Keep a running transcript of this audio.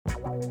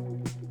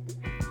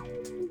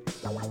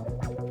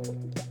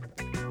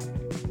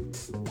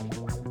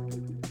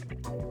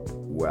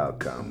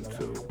Welcome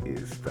to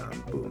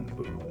Istanbul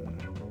Boom.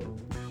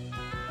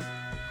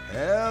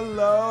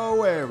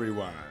 Hello,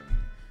 everyone.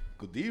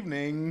 Good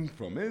evening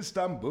from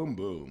Istanbul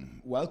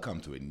Boom. Welcome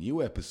to a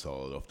new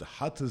episode of the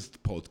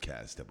hottest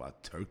podcast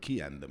about Turkey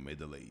and the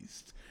Middle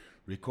East,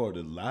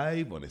 recorded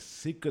live on a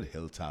secret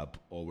hilltop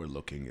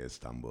overlooking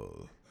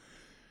Istanbul.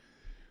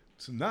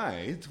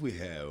 Tonight we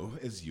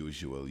have, as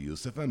usual,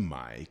 Yusuf and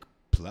Mike,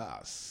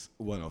 plus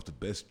one of the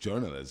best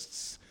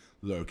journalists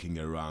lurking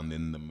around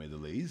in the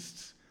Middle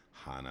East,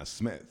 Hannah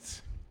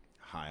Smith.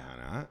 Hi,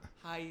 Hannah.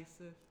 Hi,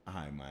 Yusuf.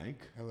 Hi,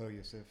 Mike. Hello,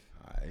 Yusuf.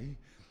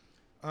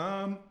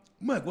 Hi.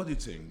 Mike, what do you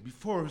think?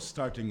 Before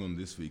starting on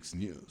this week's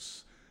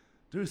news,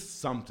 there is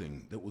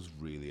something that was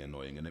really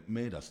annoying and it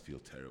made us feel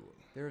terrible.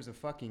 There is a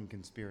fucking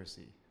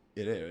conspiracy.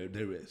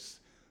 There is.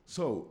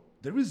 So,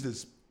 there is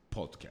this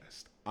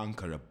podcast,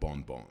 Ankara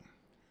Bonbon.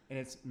 And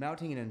it's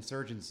mounting an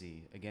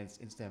insurgency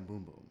against Istanbul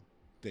Boom.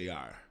 They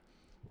are.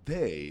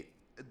 They're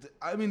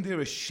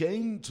a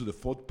shame to the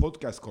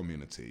podcast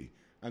community,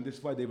 and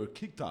that's why they were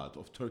kicked out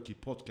of Turkey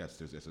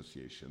Podcasters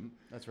Association.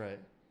 That's right.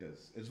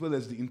 Yes, as well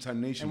as the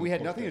International. And we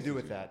had nothing to do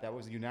with that. That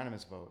was a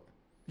unanimous vote.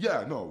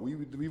 Yeah, no, we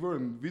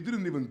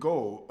didn't even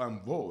go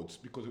and vote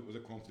because it was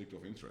a conflict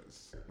of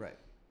interest. Right.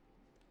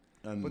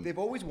 And But they've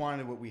always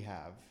wanted what we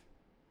have,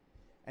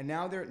 and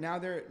now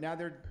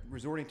they're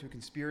resorting to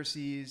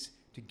conspiracies,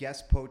 to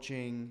guest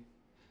poaching,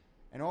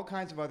 and all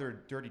kinds of other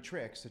dirty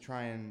tricks to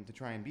try and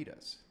beat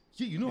us.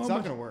 yeah, you know It's how not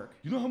much, going to work.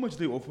 You know how much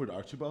they offered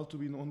Archibald to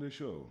be on their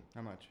show?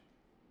 How much?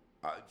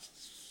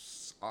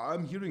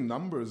 I'm hearing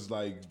numbers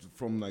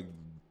from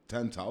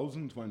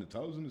 10,000,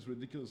 20,000 is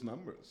ridiculous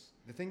numbers.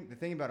 The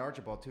thing about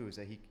Archibald too is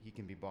that he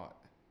can be bought.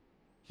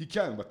 He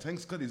can, but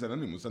thanks God he's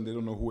anonymous and they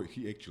don't know who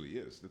he actually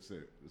is. That's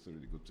a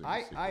really good thing.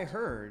 I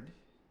heard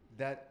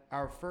that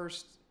our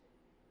first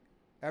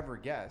ever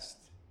guest,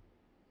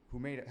 who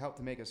helped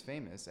to make us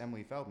famous,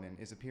 Emily Feldman,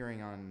 is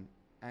appearing on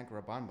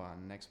Ankara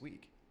Bonbon next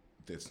week.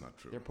 That's not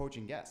true. They're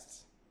poaching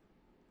guests.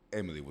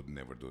 Emily would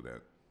never do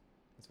that.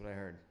 That's what I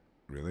heard.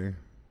 Really?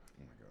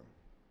 Oh my God.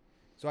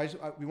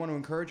 So we want to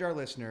encourage our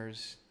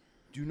listeners: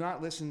 do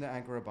not listen to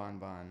Ankara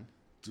Bonbon.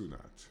 Do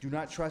not. Do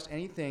not trust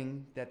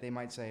anything that they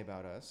might say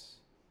about us.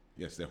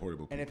 Yes, they're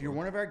horrible people. And if you're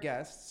one of our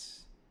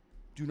guests,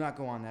 do not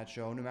go on that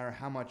show, no matter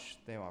how much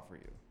they offer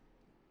you.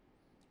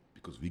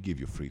 Because we give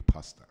you free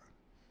pasta.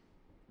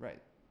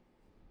 Right.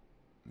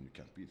 And you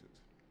can't beat it.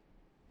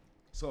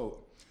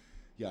 So,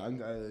 yeah,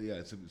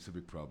 it's a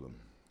big problem.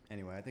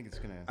 Anyway, I think it's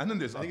gonna. And then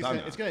there's I think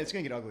Adana. it's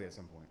gonna get ugly at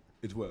some point.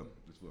 It will.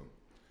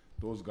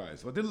 Those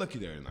guys. But they're lucky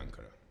they're in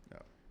Ankara. No,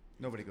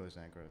 nobody goes to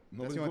Ankara.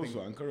 Nobody That's the only goes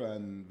to thing. Ankara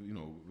and,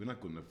 we're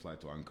not going to fly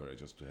to Ankara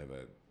just to have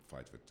a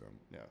fight with them.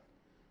 Yeah.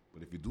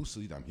 But if you do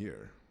see them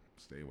here,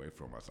 stay away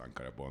from us,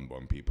 Ankara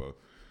Bonbon people.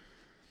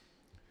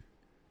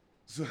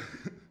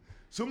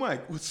 So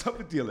Mike, what's up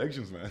with the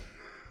elections, man?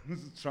 This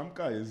Trump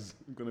guy is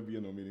going to be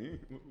a nominee.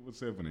 What's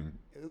happening?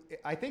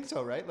 I think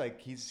so, right?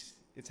 Like it's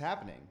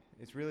happening.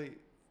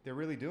 They're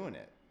really doing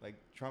it. Like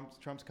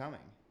Trump's coming.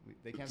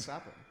 They can't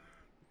stop him.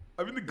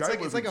 I mean, the guy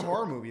It's like a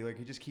horror movie. Like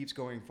he just keeps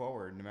going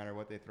forward no matter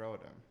what they throw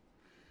at him.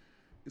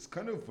 It's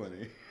kind of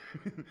funny.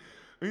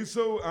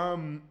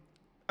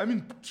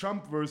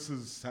 Trump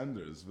versus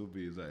Sanders will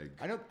be like.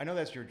 I know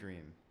that's your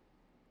dream.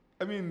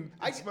 I mean,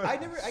 I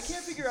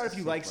can't figure out if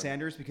you so like funny.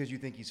 Sanders because you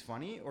think he's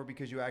funny or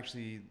because you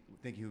actually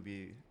think he would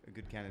be a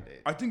good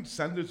candidate. I think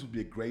Sanders would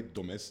be a great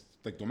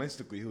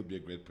domestically, he would be a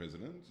great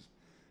president.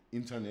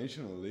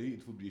 Internationally,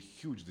 it would be a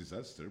huge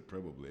disaster,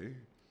 probably.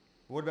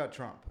 What about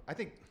Trump? I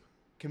think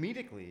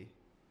comedically,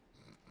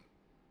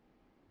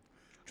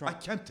 I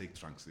can't take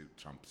Trump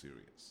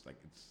serious. Like,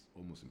 it's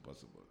almost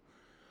impossible.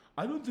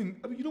 I don't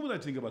think, you know what I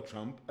think about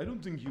Trump? I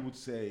don't think he would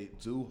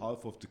do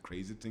half of the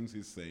crazy things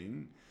he's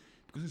saying,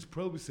 because he's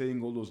probably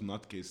saying all those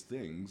nutcase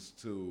things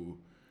to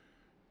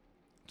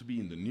be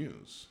in the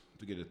news,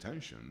 to get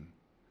attention.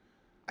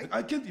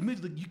 I can't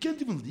imagine, you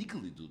can't even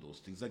legally do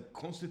those things. Like,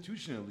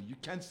 constitutionally, you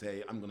can't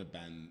say, I'm going to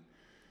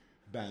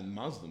ban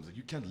Muslims. Like,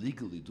 you can't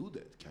legally do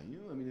that, can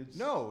you? I mean, it's...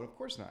 no, of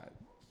course not.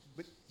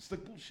 But it's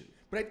like bullshit.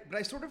 But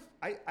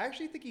I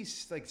actually think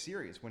he's like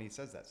serious when he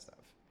says that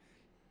stuff.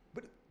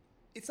 But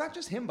it's not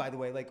just him, by the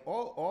way. Like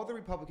all the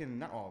Republican,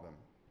 not all of them,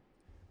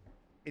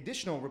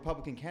 additional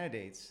Republican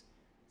candidates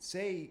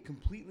say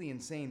completely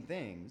insane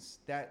things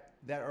that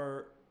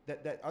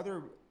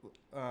other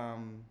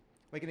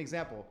like an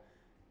example.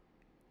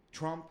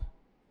 Trump,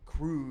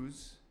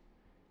 Cruz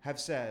have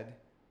said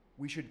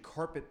we should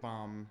carpet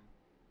bomb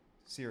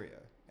Syria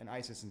and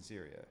ISIS in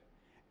Syria,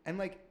 and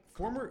like.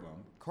 Former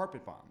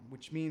carpet bomb,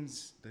 which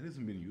means that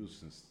hasn't been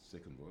used since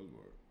Second World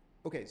War.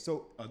 Okay,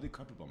 so they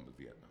carpet bombed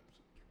Vietnam?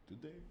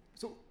 Did they?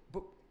 So,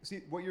 but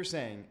see what you're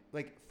saying.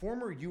 Like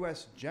former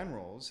U.S.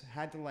 generals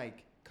had to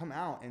like come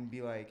out and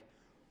be like,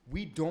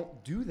 "We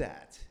don't do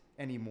that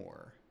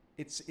anymore.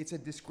 It's a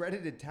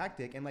discredited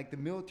tactic, and like the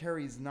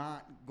military is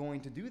not going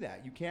to do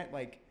that. You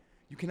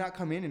cannot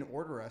come in and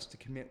order us to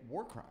commit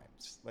war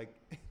crimes. Like,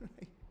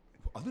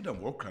 other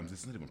than war crimes,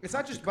 it's not even. It's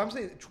not just. But I'm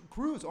saying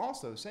Cruz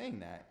also saying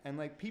that, and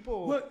like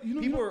people, Well,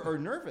 people are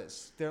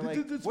nervous. They're like,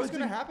 that's what's why I going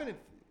to think- happen if?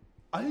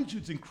 I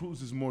actually think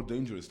Cruz is more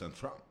dangerous than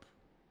Trump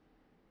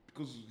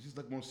because he's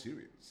like more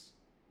serious.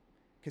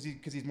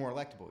 Because he's more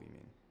electable. You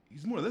mean?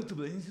 He's more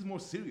electable and he's more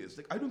serious.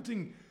 Like I don't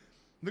think,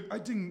 like I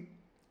think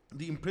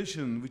the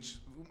impression, which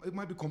it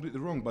might be completely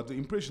wrong, but the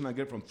impression I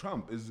get from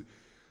Trump is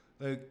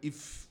like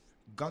if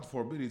God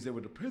forbid he's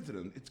ever the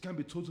president, it can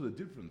be totally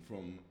different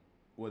from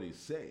what he's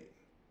saying.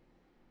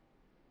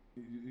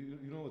 You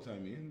know what I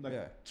mean? Like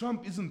Yeah.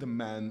 Trump isn't a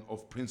man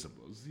of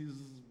principles.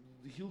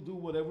 He'll do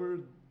whatever,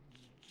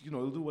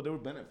 he'll do whatever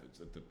benefits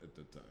at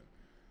the time.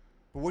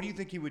 But what do you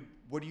think he would?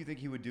 What do you think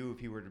he would do if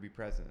he were to be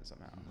president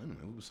somehow? I don't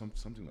know. It was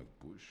something like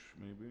Bush,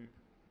 maybe.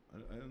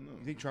 I don't know.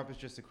 You think Trump is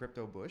just a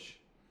crypto Bush?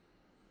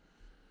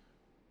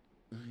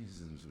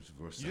 He's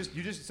worse.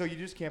 You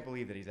just can't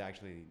believe that he's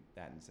actually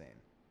that insane.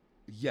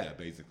 Yeah,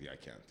 basically, I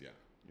can't. Yeah,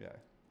 Yeah.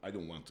 I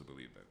don't want to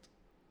believe that.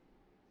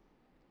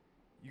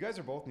 You guys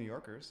are both New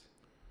Yorkers.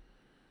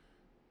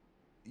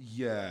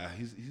 Yeah,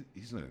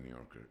 he's not a New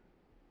Yorker.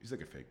 He's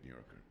like a fake New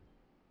Yorker.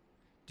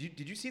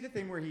 Did you see the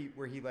thing where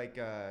he like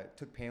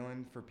took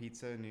Palin for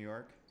pizza in New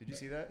York? Did you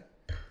see that?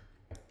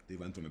 They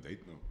went on a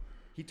date. No.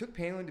 He took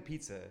Palin to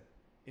pizza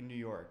in New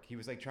York. He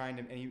was like trying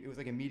to, and it was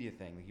like a media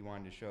thing. Like he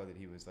wanted to show that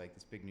he was like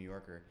this big New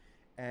Yorker.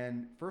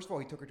 And first of all,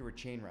 he took her to a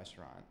chain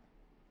restaurant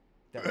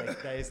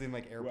that is in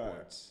like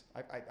airports.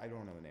 I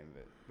don't know the name of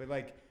it, but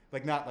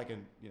like not like a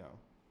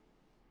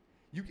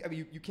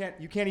you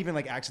can't even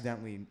like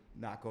accidentally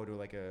not go to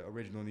like a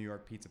original New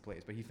York pizza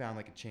place. But he found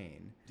like a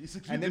chain,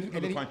 and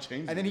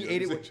then he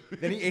ate it.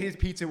 Then he ate his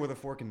pizza with a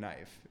fork and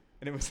knife,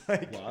 and it was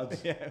like What?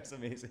 yeah, it was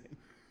amazing.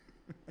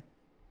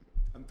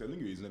 I'm telling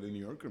you, he's not a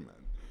New Yorker, man.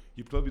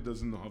 He probably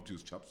doesn't know how to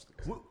use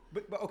chopsticks. Well,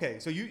 but okay,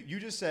 so you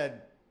just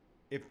said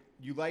if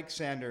you like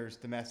Sanders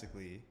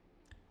domestically,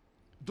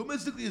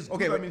 Domestically is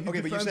Okay, good. but- I mean, okay,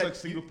 he but you defends said like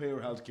single-payer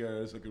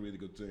healthcare is like a really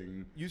good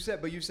thing. you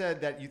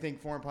said that you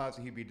think foreign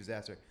policy he'd be a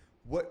disaster.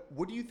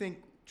 What do you think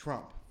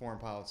Trump foreign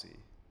policy?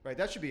 Right,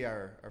 that should be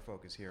our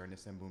focus here in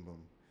this and boom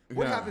boom.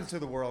 What Yeah. happens to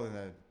the world in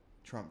a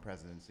Trump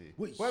presidency?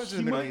 Well, What happens to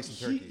he the Middle might-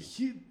 East and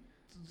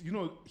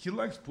Turkey? He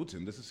likes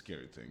Putin. That's a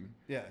scary thing.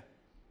 Yeah,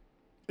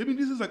 I mean,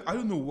 this is like, I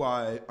don't know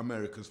why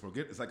Americans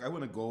forget. It's like, I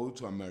want to go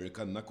to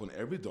America, knock on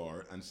every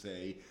door, and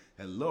say,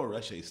 hello,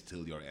 Russia is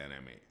still your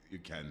enemy. You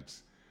can't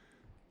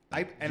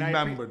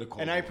remember the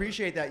Cold and I War.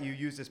 appreciate that you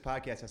use this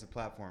podcast as a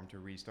platform to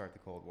restart the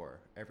Cold War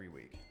every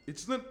week.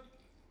 It's not...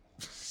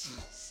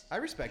 I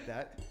respect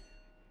that.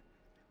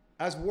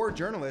 As war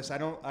journalists, I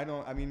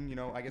mean,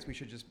 I guess we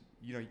should just,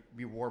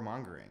 be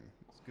warmongering.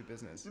 It's good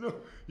business.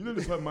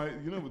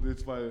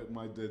 That's why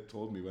my dad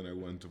told me when I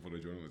went to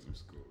photojournalism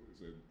school. He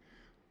said,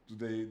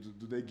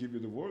 do they give you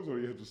the wars or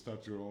you have to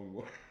start your own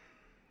war?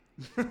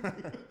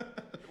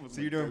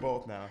 So you're doing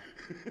both now.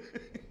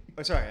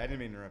 Oh, sorry, I didn't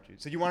mean to interrupt you.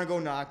 So you want to go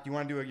knock? You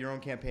want to do your own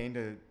campaign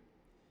to?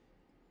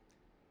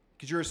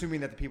 Because you're assuming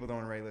that the people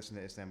don't already listen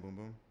to Islam Boom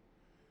Boom.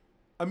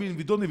 I mean,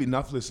 we don't have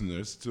enough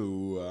listeners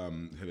to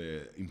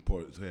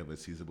have a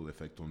seizable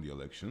effect on the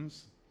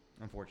elections.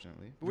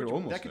 Unfortunately, We're but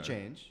almost that could there.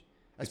 change,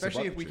 It's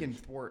especially about if we to can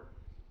change. thwart.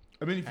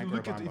 I mean, if you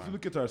Anchor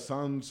look at our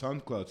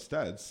SoundCloud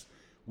stats,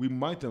 we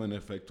might have an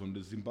effect on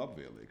the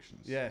Zimbabwe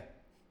elections. Yeah,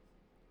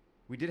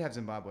 we did have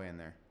Zimbabwe in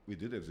there. We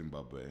did have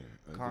Zimbabwe.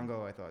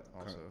 Congo, I thought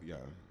also. Yeah.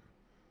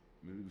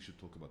 Maybe we should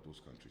talk about those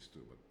countries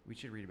too, but We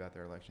should read about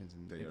their elections,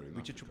 and They are in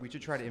we should Africa,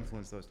 try to so-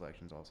 influence those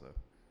elections also.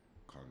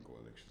 Congo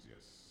elections,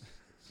 yes.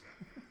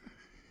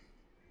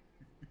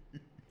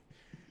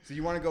 So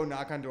you want to go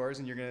knock on doors,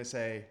 and you're gonna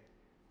say,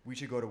 we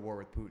should go to war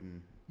with Putin.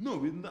 No,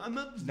 I'm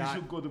not. We Not-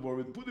 should go to war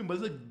with Putin, but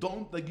it's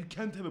like you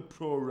can't have a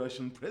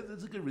pro-Russian president.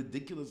 It's like a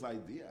ridiculous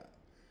idea.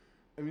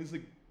 I mean, it's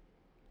like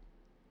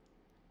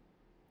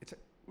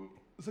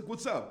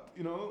what's up?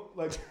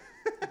 Like,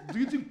 do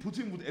you think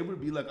Putin would ever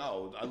be like,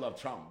 oh, I love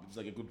Trump? It's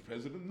like a good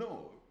president.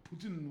 No,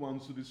 Putin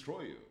wants to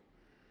destroy you.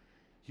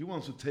 He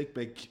wants to take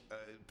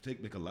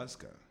back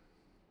Alaska.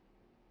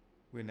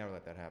 We'd never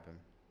let that happen.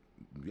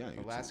 Yeah,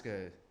 you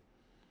Alaska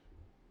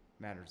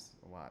matters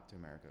a lot to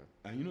America.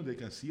 and they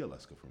can see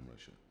Alaska from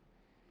Russia.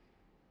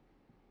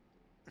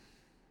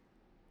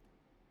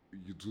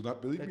 You do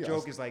not believe That me?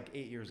 joke is like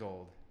 8 years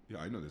old. Yeah,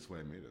 I know. That's why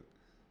I made it.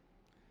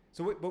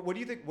 So, but what do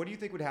you think? What do you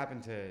think would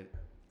happen to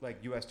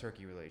like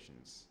U.S.-Turkey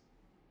relations?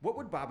 What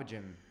would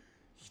Babajim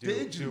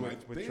They do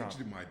actually with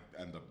Trump? might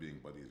end up being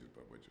buddies with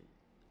Babajan.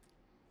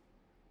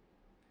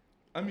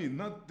 I mean,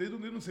 they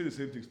don't say the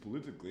same things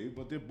politically,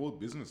 but they're both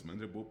businessmen.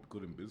 They're both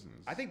good in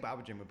business. I think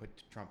Babajim would put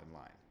Trump in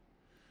line.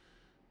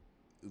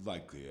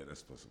 Likely, yeah,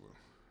 that's possible.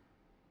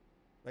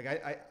 Like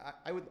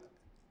I would.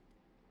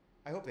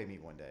 I hope they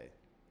meet one day,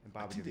 and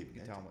I think Babajim they can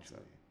met, tell him what's up.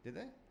 actually. Did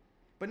they?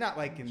 But not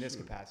like I'm in not this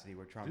sure. capacity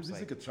where Trump's There's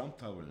like, like a Trump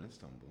Tower in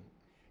Istanbul.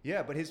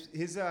 yeah. But his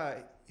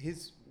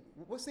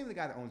what's the name of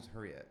the guy that owns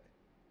Hurriyet?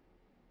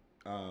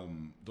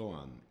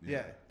 Doğan.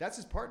 Yeah, that's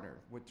his partner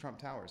with Trump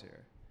Towers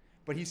here.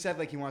 But he said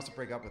like he wants to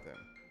break up with him.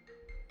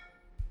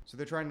 So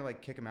they're trying to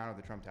like kick him out of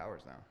the Trump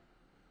Towers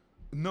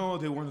now. No,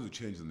 they wanted to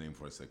change the name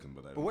for a second,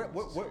 but I don't. But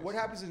know if it's what serious.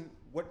 happens in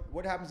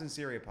what happens in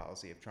Syria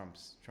policy if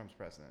Trump's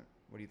president?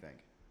 What do you think?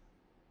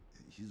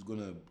 He's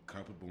gonna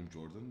carpet bomb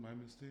Jordan by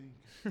mistake.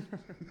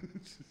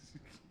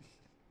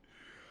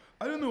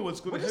 I don't know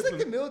what's gonna What does happen.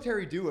 like the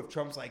military do if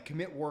Trump's like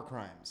commit war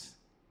crimes?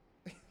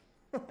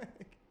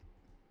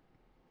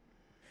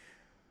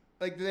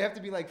 Like, do they have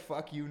to be like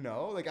fuck you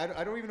no? Like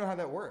I don't even know how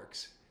that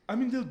works. I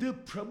mean, they'll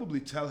probably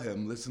tell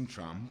him, listen,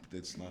 Trump,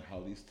 that's not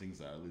how these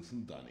things are.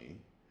 Listen, Donnie,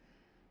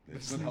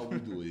 that's not how we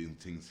do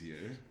things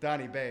here.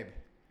 Donnie, babe,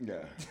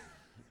 Yeah.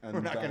 And We're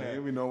not Donnie,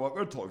 gonna- we know what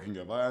we're talking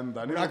about. And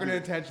Donnie we're not will going to be-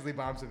 intentionally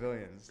bomb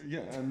civilians.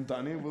 Yeah, and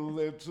Donnie will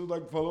have to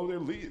like follow their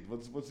lead.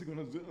 What's he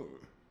gonna do?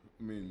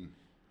 I mean,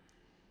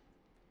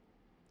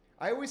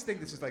 I always think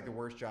this is like the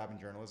worst job in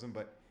journalism,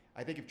 but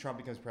I think if Trump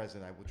becomes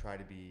president, I will try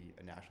to be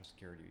a national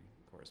security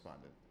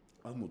correspondent.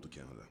 I'll move to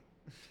Canada.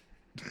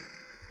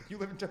 You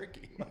live in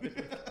Turkey.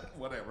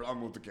 Whatever, I'll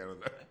move to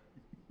Canada.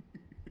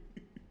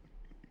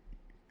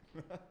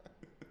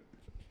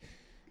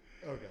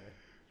 Okay.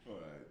 All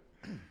right.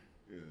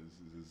 Yeah,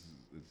 this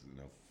is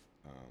enough.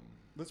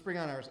 Let's bring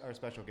on our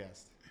special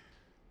guest.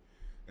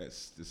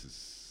 Yes, this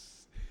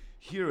is.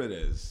 Here it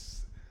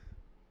is.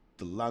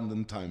 The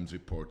London Times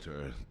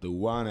reporter, the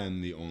one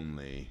and the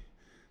only,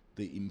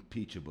 the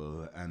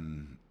impeachable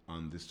and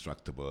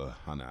indestructible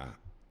Hannah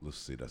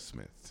Lucida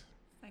Smith.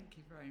 Thank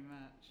you very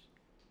much.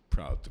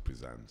 Proud to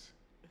present.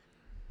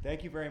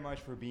 Thank you very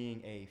much for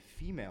being a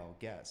female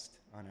guest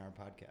on our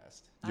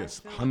podcast. Yes,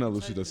 I feel Hannah like a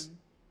Lucida token.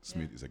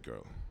 Smith Yeah. is a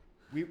girl.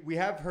 We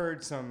have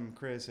heard some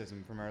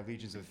criticism from our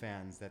legions of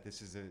fans that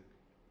this is a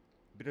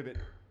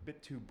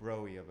bit too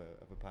broy of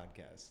a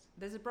podcast.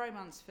 There's a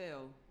bromance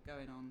feel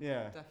going on.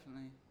 Yeah.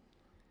 Definitely.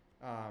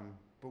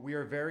 But we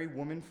are very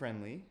woman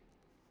friendly,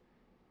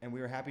 and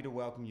we are happy to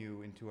welcome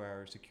you into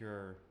our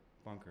secure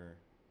bunker,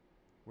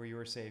 where you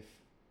are safe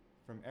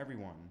from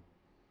everyone,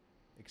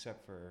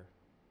 except for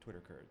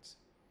Twitter Kurds.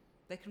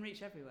 They can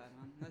reach everywhere,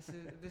 man.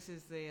 This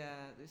is the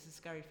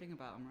scary thing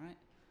about them, right?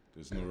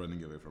 There's no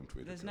running away from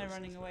Twitter. There's no Kurds,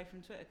 running is away there?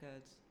 from Twitter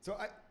Kurds. So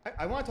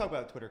I want to talk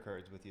about Twitter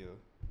Kurds with you.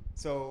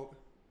 So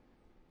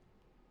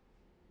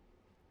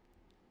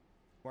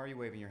why are you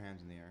waving your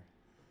hands in the air?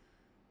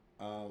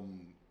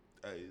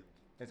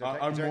 Is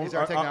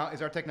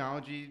our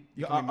technology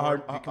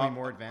becoming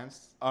more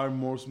advanced? Our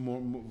voice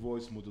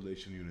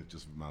modulation unit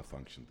just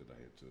malfunctioned that I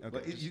had to. Okay,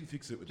 But just- you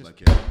fix it with just-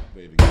 like a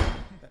waving.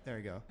 There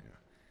you go.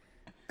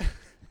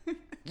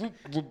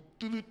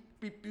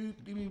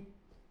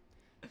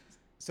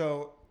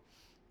 So,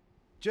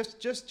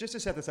 just to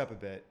set this up a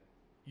bit,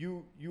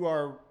 you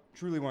are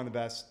truly one of the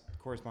best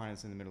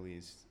correspondents in the Middle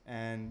East,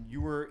 and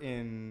you were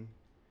in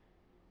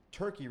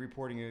Turkey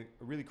reporting a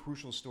really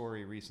crucial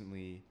story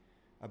recently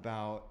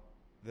about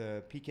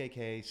the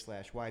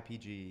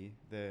PKK/YPG,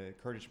 the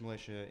Kurdish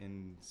militia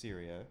in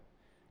Syria,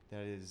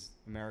 that is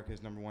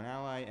America's number one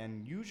ally,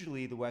 and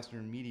usually the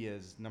Western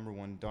media's number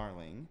one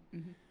darling.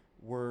 Mm-hmm.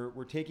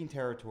 We're taking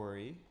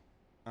territory,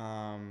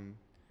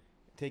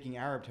 taking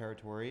Arab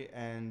territory,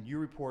 and you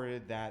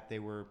reported that they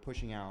were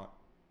pushing out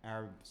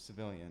Arab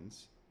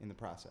civilians in the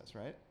process,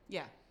 right?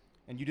 Yeah.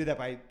 And you did that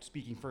by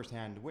speaking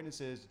firsthand to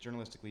witnesses,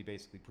 journalistically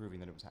basically proving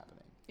that it was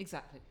happening.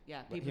 Exactly. Yeah.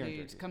 Right, People here in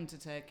who'd Turkey. come to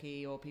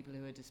Turkey or people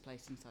who were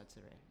displaced inside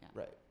Syria. Yeah.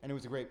 Right. And it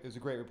was a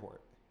great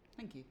report.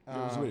 Thank you. It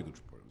was a very good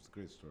report. It was a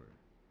great story.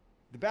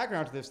 The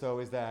background to this, though,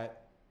 is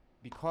that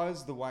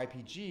because the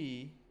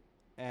YPG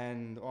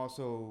and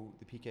also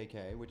the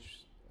PKK, which,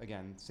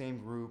 again, same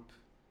group,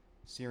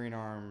 Syrian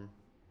arm,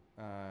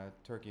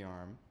 Turkey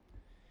arm,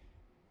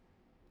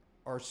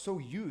 are so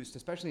used,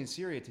 especially in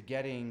Syria, to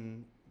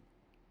getting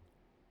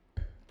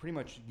pretty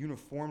much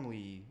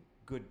uniformly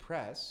good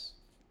press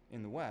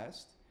in the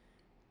West,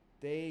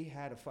 they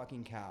had a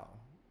fucking cow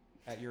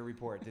at your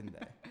report, didn't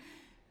they?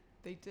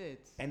 They did.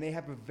 And they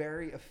have a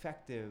very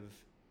effective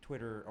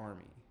Twitter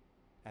army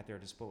at their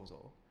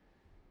disposal.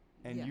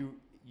 And Yeah.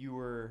 you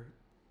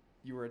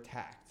were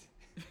attacked.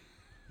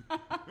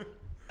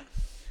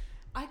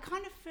 I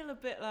kind of feel a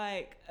bit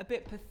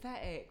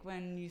pathetic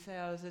when you say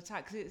I was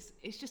attacked, 'cause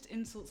it's just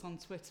insults on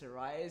Twitter,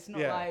 right? It's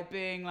not Yeah. like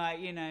being like,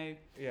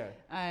 Yeah.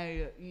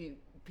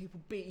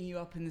 people beating you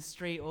up in the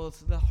street or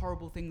the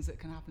horrible things that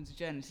can happen to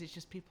journalists. It's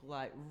just people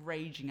like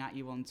raging at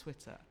you on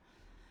Twitter.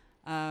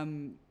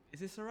 Is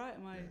this all right?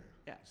 Am I?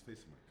 Yeah. Just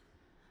face the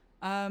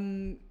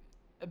mic.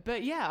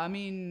 But yeah, I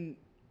mean,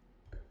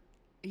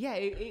 yeah,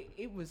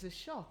 it was a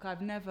shock.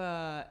 I've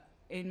never,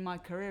 in my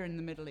career in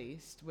the Middle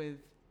East, with,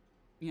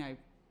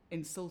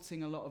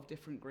 insulting a lot of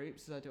different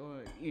groups, as I do,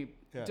 or,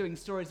 Yeah. doing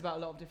stories about a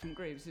lot of different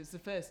groups, it's the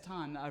first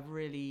time that I've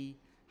really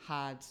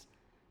had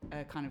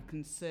a kind of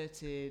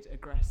concerted,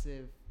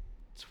 aggressive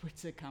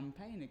Twitter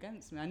campaign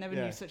against me. I never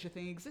Yeah. knew such a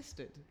thing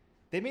existed.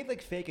 They made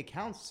like fake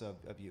accounts of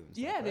you and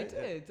stuff, Yeah, they right?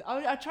 did.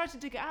 I tried to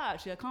dig it out,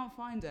 actually. I can't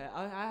find it.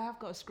 I have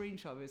got a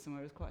screenshot of it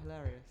somewhere. It was quite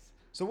hilarious.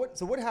 So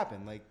what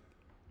happened? Like,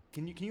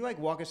 can you like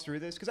walk us through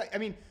this? Because I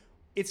mean,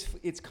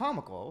 it's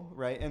comical,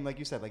 right? And like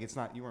you said, like it's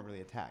not, you weren't really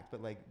attacked,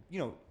 but like,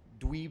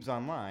 dweebs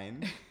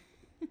online,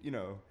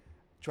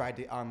 tried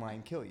to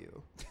online kill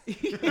you.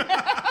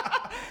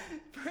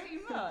 Pretty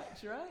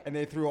much, right? And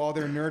they threw all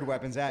their nerd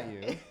weapons at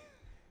you.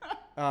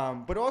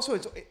 But also,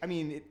 at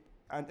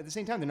the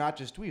same time, they're not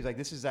just dweebs. Like,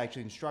 this is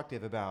actually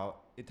instructive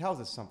about. It tells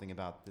us something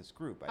about this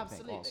group. I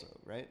think also,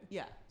 right?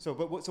 Yeah. So,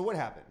 what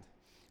happened?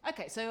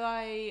 Okay, so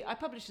I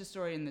published a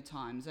story in the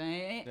Times,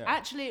 and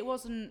actually it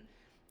wasn't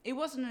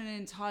an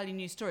entirely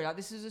new story. Like,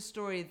 this is a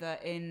story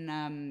that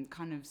in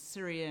kind of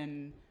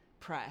Syrian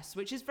press,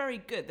 which is very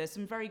good. There's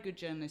some very good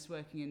journalists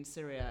working in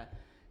Syria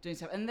doing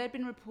stuff, and they've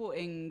been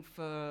reporting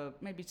for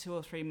maybe 2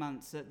 or 3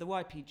 months that the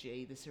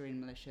YPG, the Syrian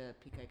militia,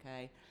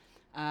 PKK,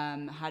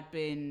 had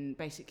been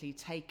basically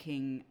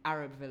taking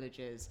Arab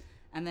villages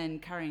and then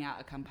carrying out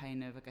a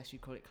campaign of, I guess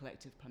you'd call it,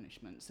 collective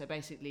punishment. So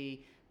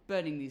basically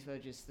burning these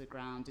villages to the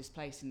ground,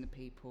 displacing the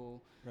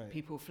people,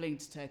 people fleeing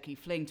to Turkey,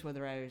 fleeing to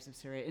other areas of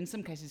Syria, in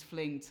some cases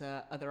fleeing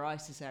to other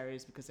ISIS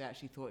areas because they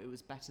actually thought it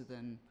was better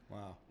than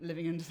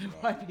living under the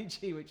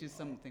YPG, which is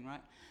something,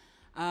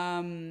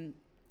 right?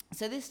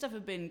 So this stuff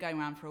had been going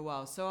around for a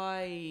while. So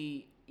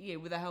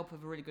with the help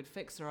of a really good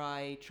fixer,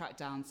 I tracked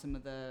down some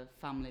of the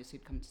families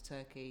who'd come to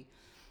Turkey,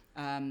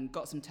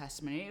 got some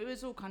testimony. It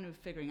was all kind of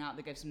figuring out.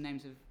 They gave some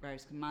names of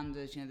various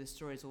commanders. The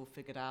story's all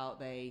figured out.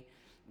 They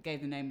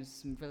gave the names of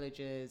some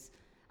villages,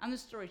 and the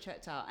story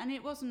checked out. And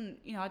it wasn't,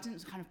 I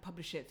didn't kind of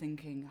publish it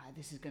thinking,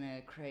 this is going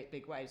to create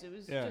big waves. It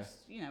was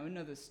just,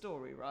 another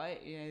story,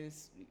 right?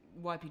 This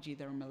YPG,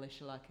 they're a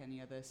militia like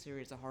any other.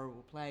 Syria's a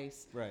horrible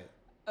place. Right.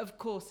 Of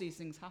course, these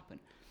things happen.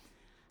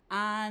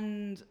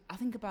 And I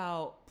think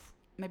about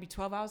maybe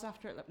 12 hours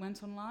after it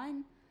went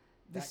online.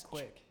 That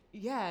quick.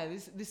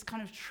 This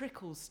kind of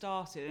trickle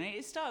started. And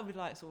it started with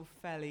like sort of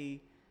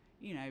fairly,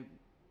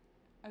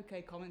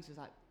 okay comments. It was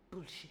like,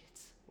 bullshit.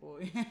 Or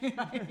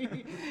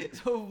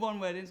sort of one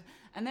word.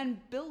 And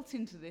then built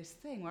into this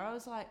thing where I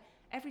was like,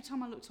 every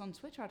time I looked on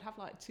Twitter, I'd have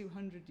like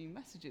 200 new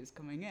messages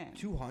coming in.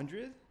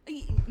 200?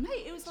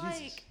 Mate, it was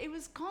like, it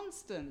was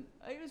constant.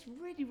 It was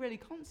really, really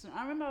constant.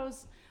 I remember I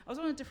was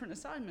on a different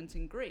assignment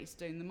in Greece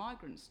doing the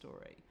migrant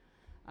story.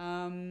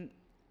 And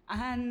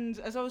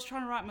as I was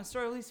trying to write my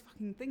story, all these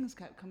fucking things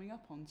kept coming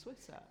up on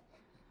Twitter.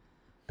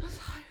 I was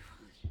like,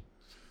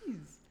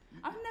 jeez.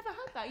 I've never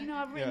had that.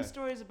 I've written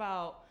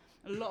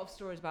a lot of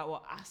stories about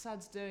what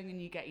Assad's doing,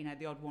 and you get,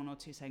 the odd one or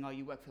two saying,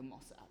 you work for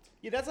Mossad.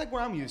 Yeah, that's like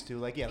what I'm used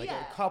to.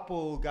 A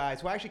couple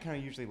guys who I actually kind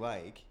of usually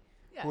like,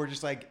 who are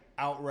just like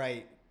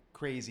outright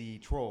crazy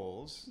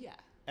trolls. Yeah.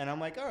 And I'm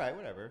like, all right,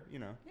 whatever,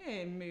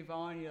 Yeah, move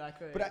on. You're like,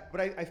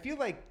 but I feel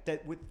like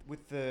that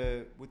with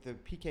the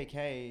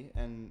PKK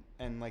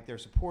and like their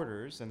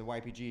supporters and the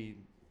YPG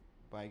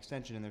by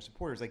extension and their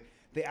supporters, like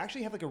they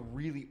actually have like a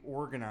really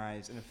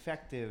organized and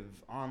effective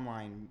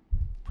online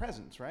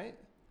presence, right?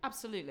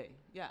 Absolutely,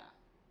 yeah.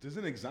 There's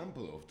an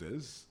example of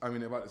this. I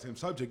mean, about the same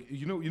subject.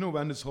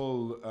 When this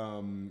whole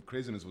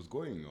craziness was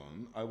going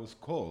on, I was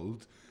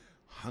called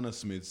Hannah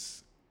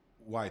Smith's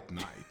White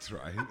Knight,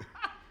 right?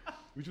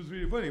 Which was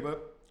really funny,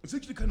 but it's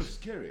actually kind of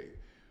scary.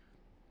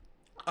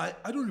 I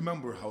don't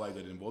remember how I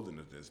got involved in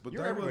this, but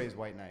you're everybody's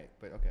White Knight,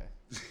 but okay.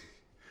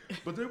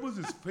 But there was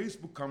this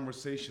Facebook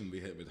conversation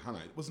we had with Hannah.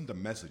 It wasn't a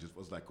message; it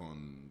was like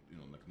on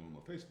like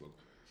normal Facebook.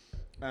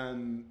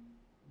 And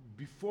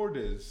before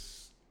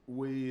this,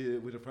 we,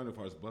 with a friend of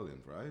ours,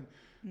 Brilliant, right?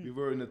 We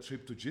were in a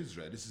trip to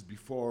Jizre. This is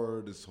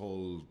before this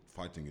whole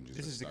fighting in Jizre.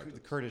 This is the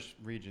Kurdish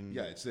region.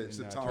 Yeah, it's a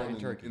town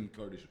in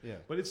Kurdish. Yeah.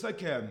 But it's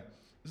like a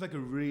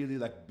really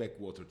like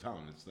backwater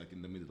town. It's like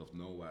in the middle of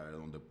nowhere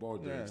on the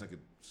border. Yeah. It's like a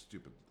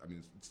stupid. I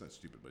mean, it's not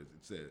stupid, but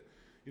it's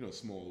a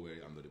small,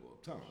 very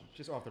underdeveloped town.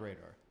 Just off the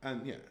radar.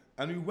 And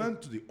we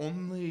went to the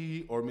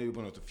only, or maybe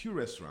one of the few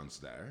restaurants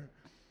there,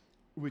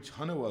 which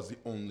Hannah was the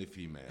only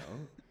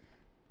female,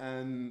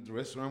 and the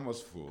restaurant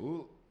was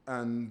full.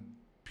 And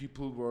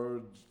people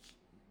were,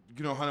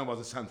 Hannah was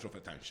the center of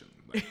attention.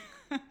 Like.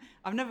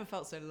 I've never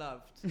felt so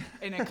loved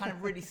in a kind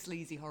of really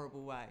sleazy,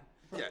 horrible way.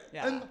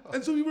 Yeah.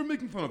 And so we were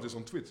making fun of this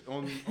on Twitter,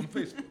 on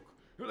Facebook.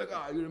 We were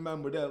like, you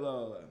remember that?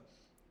 Blah, blah.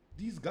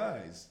 These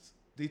guys,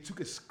 they took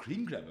a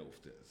screen grab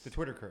of this. The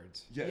Twitter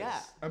Kurds. Yes. Yeah.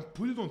 And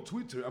put it on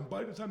Twitter. And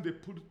by the time they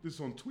put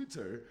this on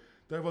Twitter,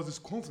 there was this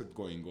conflict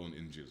going on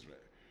in Jizre.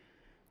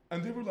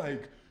 And they were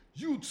like,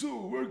 you too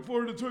work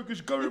for the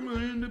Turkish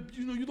government, and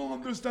you don't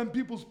understand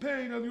people's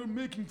pain, and you're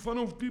making fun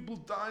of people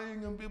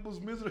dying and people's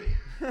misery.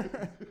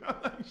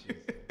 But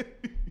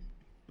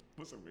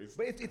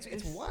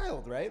it's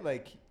wild, right?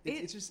 Like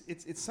it's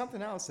just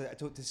something else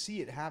to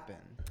see it happen,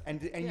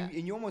 and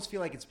you almost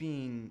feel like it's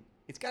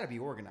got to be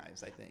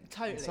organized. I think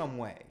totally in some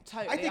way.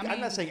 Totally.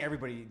 I'm not saying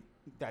everybody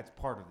that's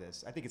part of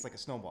this. I think it's like a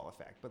snowball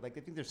effect, but like I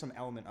think there's some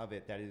element of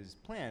it that is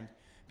planned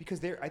because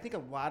I think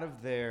a lot of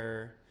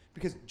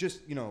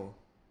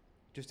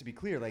just to be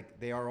clear, like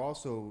they are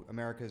also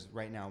America's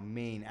right now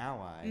main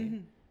ally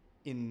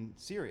in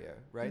Syria,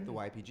 right? The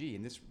YPG,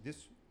 and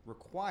this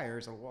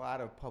requires a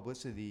lot of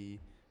publicity,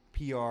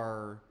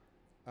 PR,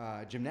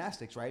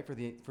 gymnastics, right? For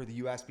the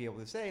U.S. to be able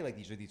to say like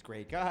these are these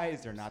great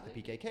guys, they're not the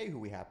PKK, who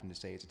we happen to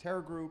say is a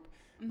terror group.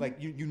 Like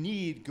you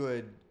need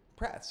good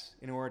press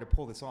in order to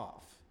pull this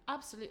off.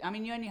 Absolutely. I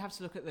mean, you only have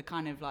to look at the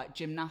kind of like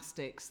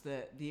gymnastics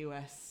that the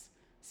US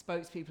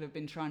spokespeople have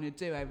been trying to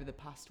do over the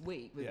past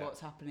week with what's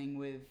happening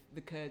with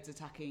the Kurds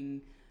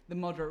attacking the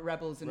moderate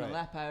rebels in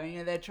Aleppo,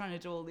 and they're trying to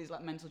do all these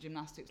like mental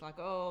gymnastics, like,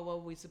 oh well,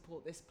 we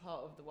support this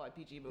part of the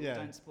YPG, but we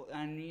don't support,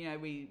 and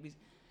we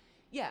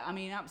I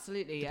mean,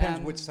 absolutely.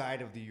 Depends which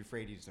side of the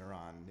Euphrates they're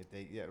on. If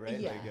they, right?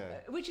 Yeah,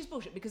 like, which is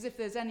bullshit, because if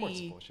there's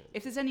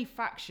any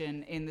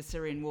faction in the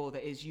Syrian war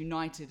that is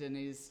united and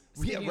is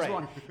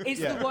one, it's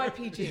the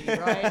YPG,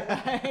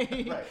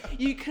 right? Right?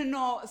 You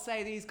cannot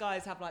say these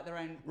guys have like their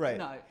own. Right.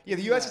 No. Yeah,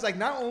 the U.S. is like,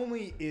 not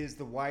only is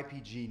the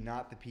YPG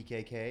not the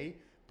PKK,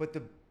 but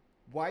the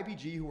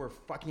YPG who are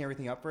fucking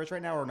everything up for us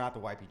right now are not the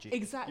YPG.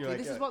 Exactly. Like,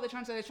 this is what they're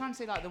trying to say. They're trying to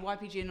say like the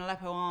YPG in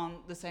Aleppo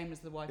aren't the same as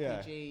the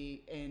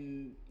YPG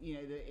in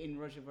in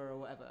Rojava or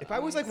whatever. If I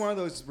was like one of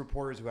those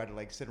reporters who had to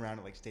like sit around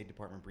at like State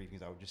Department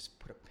briefings, I would just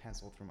put a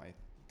pencil through my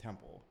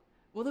temple.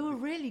 Well, they were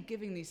really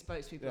giving these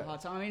spokespeople a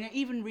hard time. I mean,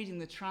 even reading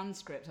the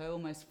transcript, I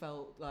almost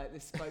felt like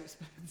this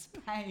spokesman's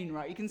pain.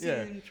 Right? You can see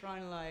him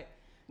trying to like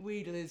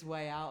wheedle his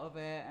way out of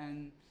it,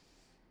 and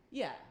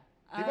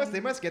They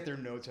must get their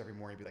notes every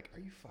morning and be like,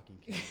 are you fucking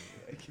kidding me?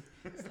 Like,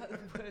 it's like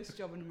the worst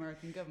job in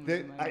American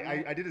government.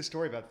 I did a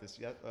story about this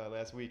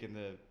last week, and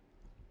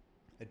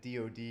a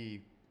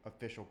DOD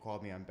official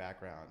called me on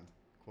background,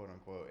 quote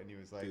unquote, and he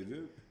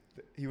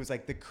was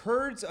like, the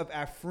Kurds of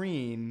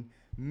Afrin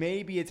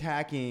may be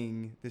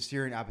attacking the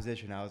Syrian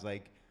opposition. I was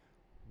like,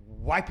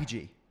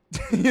 YPG.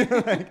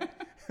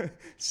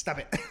 Stop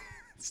it.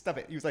 Stop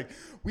it. He was like,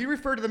 we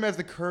refer to them as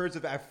the Kurds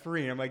of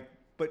Afrin. I'm like,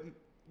 but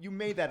you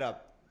made that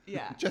up.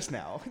 Yeah. Just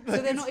now.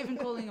 So they're not even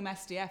calling them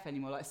SDF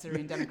anymore, like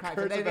Syrian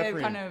Democratic. They're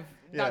kind of,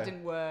 that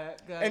didn't work.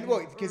 And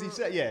well, because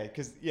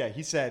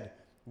he said,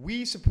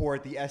 we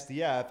support the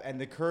SDF and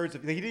the Kurds. He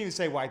didn't even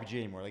say YPG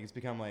anymore. Like, it's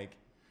become like,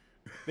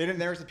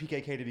 there's the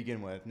PKK to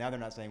begin with. Now they're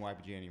not saying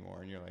YPG anymore.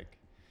 And you're like,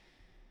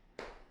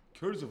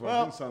 Kurds of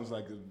Afrin sounds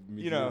like a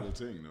medieval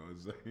thing, no?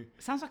 It's like,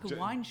 sounds like a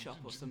wine shop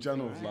or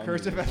something. Right?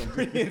 Kurds of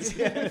Afrin.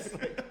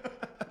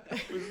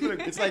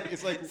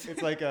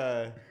 It's like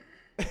a.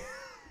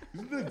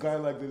 Isn't there a guy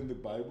like that in the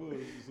Bible or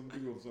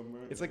something or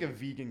somewhere? It's like a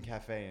vegan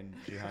cafe in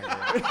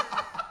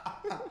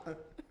Jihangir.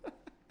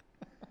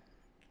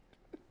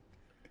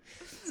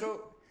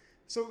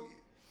 So,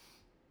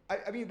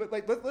 I mean, but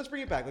like, let's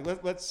bring it back.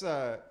 Like, let's.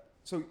 So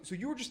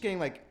you were just getting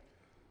like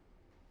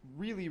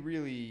really,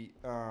 really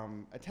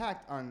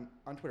attacked on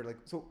Twitter. Like,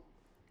 so,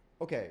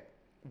 okay,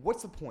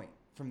 what's the point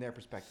from their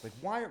perspective?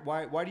 Like,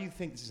 why do you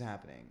think this is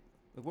happening?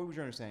 Like, what was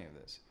your understanding of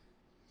this?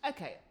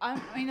 Okay,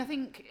 I mean, I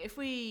think if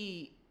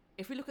we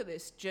look at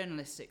this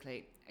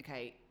journalistically,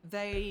 okay,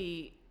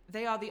 they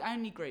are the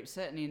only group,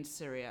 certainly in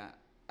Syria,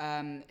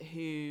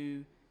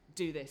 who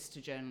do this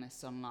to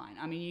journalists online.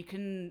 I mean, you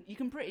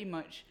can pretty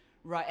much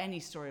write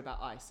any story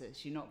about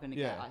ISIS. You're not going to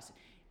get ISIS.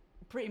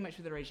 Pretty much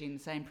with the regime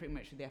the same, pretty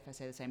much with the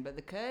FSA the same. But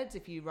the Kurds,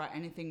 if you write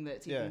anything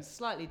that's even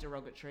slightly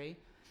derogatory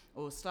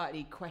or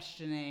slightly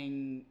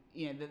questioning,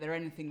 that they're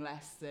anything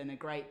less than a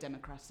great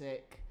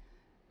democratic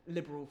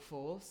liberal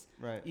force,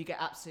 you get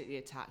absolutely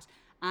attacked.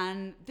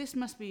 And this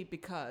must be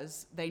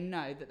because they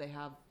know that they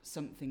have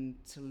something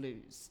to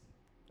lose,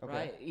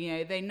 right?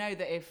 They know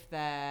that if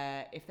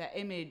their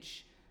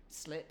image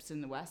slips in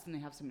the West, then they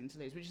have something to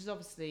lose, which is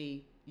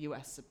obviously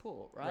US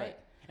support, right?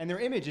 And their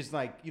image is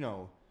like,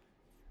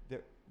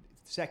 the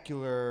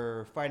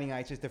secular fighting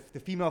ISIS. The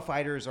female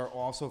fighters are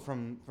also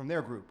from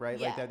their group, right?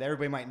 Yeah. Like that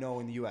everybody might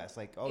know in the US.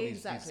 Like,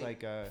 these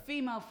like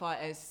female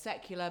fighters,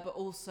 secular, but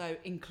also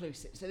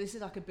inclusive. So this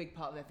is like a big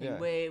part of their thing.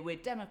 Yeah. We're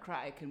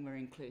democratic and we're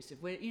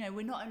inclusive. We're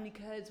not only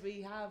Kurds.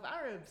 We have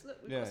Arabs.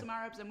 Look, we've got some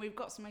Arabs and we've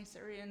got some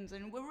Assyrians,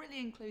 and we're really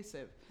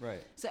inclusive.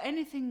 Right. So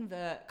anything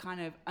that kind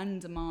of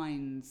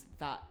undermines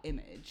that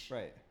image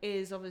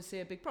is obviously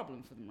a big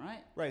problem for them,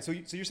 right? Right. So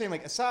you're saying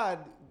like Assad,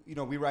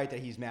 we write that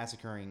he's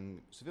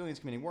massacring civilians,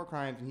 committing war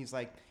crimes, and he's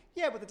like,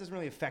 yeah, but that doesn't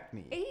really affect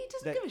me. He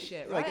doesn't give a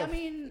shit, right? Like, I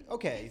mean,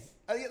 okay,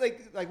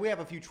 like we have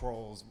a few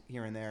trolls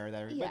here and there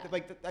that are, but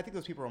like I think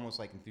those people are almost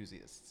like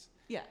enthusiasts.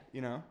 Yeah.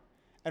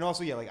 And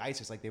also, like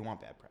ISIS, like they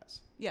want bad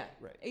press. Yeah.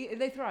 Right.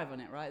 They thrive on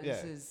it, right?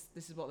 This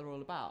is what they're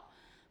all about.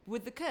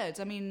 With the Kurds,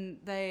 I mean,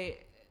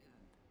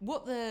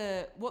 what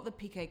the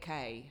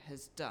PKK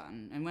has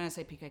done, and when I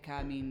say PKK,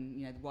 I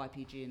mean the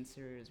YPG in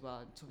Syria as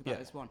well. I'm talking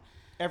about as one.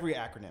 Every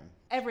acronym.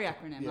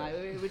 Like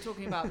we're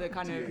talking about the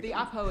kind of the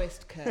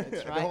Apoist Kurds,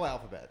 right? The whole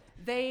alphabet.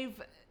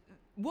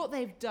 What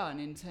they've done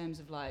in terms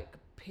of like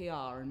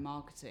PR and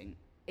marketing,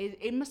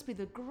 it must be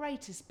the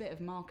greatest bit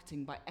of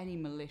marketing by any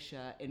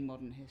militia in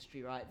modern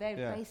history, right? They've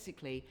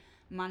basically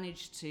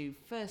managed to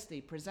firstly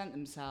present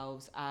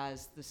themselves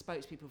as the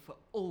spokespeople for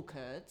all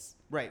Kurds,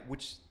 right?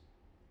 Which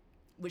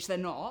they're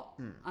not.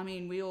 I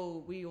mean, we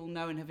all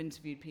know and have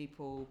interviewed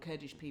people,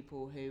 Kurdish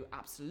people, who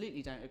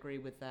absolutely don't agree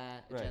with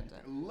their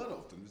agenda. A lot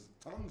of them, there's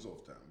tons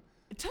of them.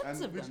 Tons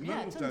of them,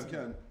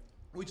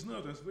 Which none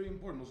of them, it's very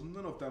important, also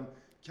none of them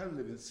can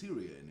live in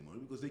Syria anymore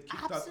because they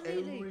kicked out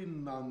every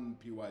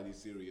non-PYD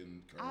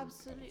Syrian Kurd out of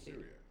Syria.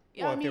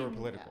 Yeah, if they were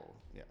political,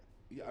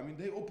 Yeah, I mean,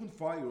 they opened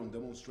fire on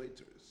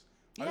demonstrators.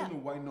 I don't know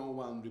why no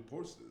one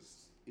reports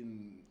this.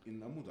 in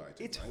Amud item.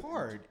 It's right?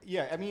 hard.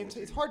 Yeah, I mean,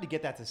 it's hard to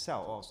get that to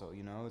sell. Also,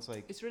 you know, it's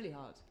like It's really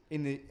hard.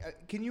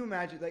 can you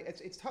imagine? Like,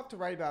 it's tough to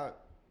write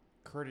about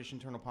Kurdish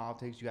internal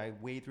politics. You gotta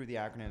wade through the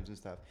acronyms and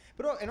stuff.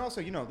 But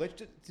also, you know, let's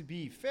just, to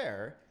be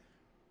fair,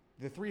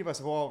 the three of us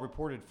have all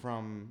reported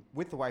from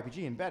with the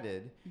YPG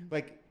embedded.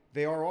 Like,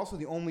 they are also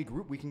the only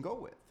group we can go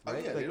with. Oh,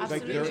 Right? yeah, Like,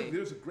 Absolutely.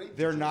 there's a great.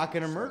 they're not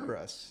going to journalists, murder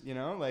us. You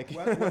know, like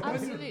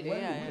Absolutely,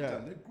 when yeah, we're yeah.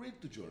 done, they're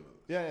great to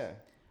journalists. yeah.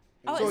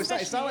 Oh, So it's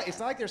not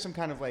especially- like there's some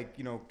kind of like,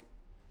 you know,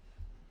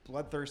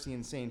 bloodthirsty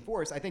insane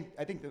force. I think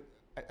that,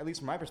 at least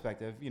from my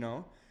perspective, you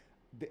know,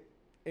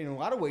 in a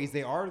lot of ways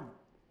they are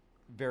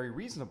very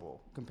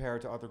reasonable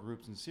compared to other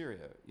groups in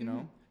Syria. You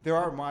know, there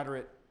are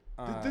moderate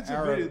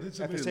Arab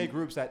FSA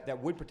groups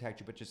that would protect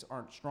you, but just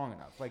aren't strong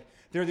enough. Like,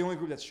 they're the only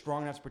group that's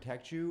strong enough to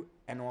protect you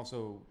and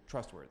also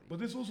trustworthy. But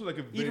there's also like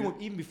a very,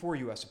 Even before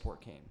U.S.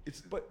 support came.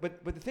 But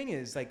the thing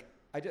is, like,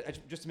 I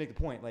just to make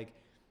the point, like,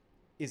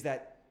 is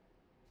that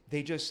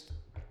they just,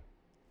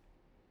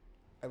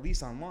 at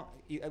least online,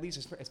 at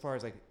least as far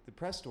as like the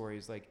press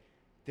stories, like,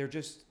 they're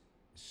just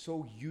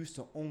so used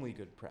to only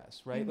good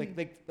press, right?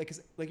 Like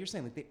you're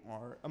saying, like, they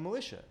are a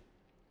militia.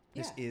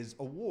 This is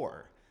a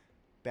war.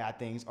 Bad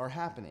things are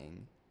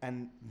happening,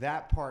 and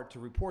that part to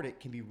report it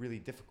can be really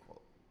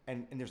difficult,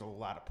 and there's a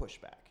lot of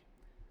pushback.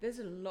 There's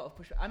a lot of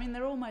pushback. I mean,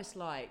 they're almost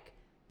like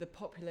the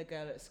popular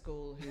girl at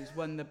school who's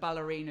won the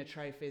ballerina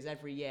trophies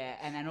every year,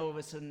 and then all of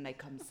a sudden they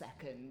come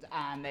second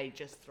and they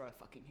just throw a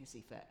fucking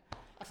hissy fit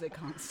because they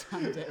can't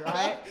stand it,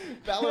 right?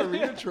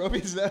 Ballerina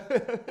trophies. No,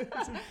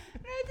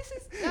 this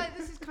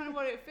is kind of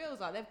what it feels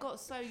like. They've got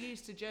so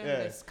used to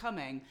journalists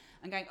coming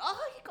and going,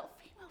 "Oh, you got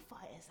female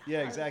fighters." Yeah,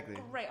 exactly.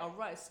 Great, I'll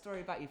write a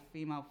story about your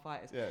female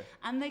fighters. Yeah.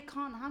 And they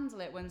can't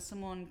handle it when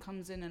someone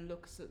comes in and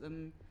looks at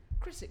them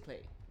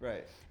critically.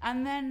 Right.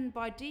 And then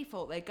by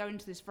default, they go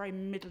into this very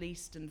Middle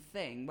Eastern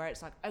thing where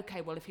it's like,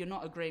 okay, well, if you're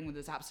not agreeing with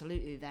us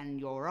absolutely, then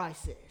you're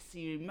ISIS.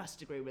 You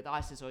must agree with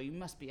ISIS or you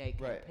must be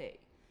AKP.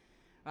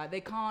 Right?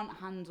 They can't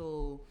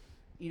handle,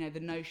 you know, the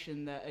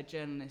notion that a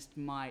journalist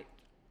might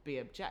be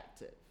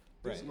objective.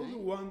 There's Right. only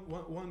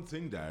one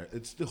thing there.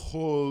 It's the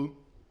whole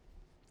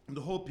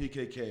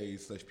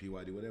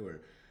PKK/PYD,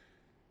 whatever,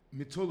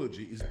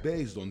 mythology is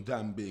based on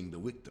them being the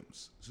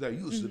victims. So they're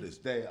used to this.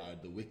 They are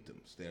the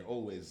victims. They're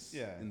always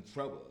in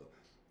trouble.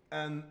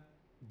 And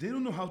they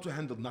don't know how to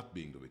handle not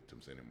being the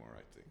victims anymore,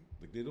 I think.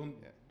 Like, they don't...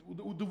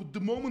 The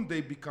moment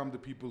they become the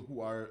people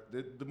who are...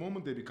 The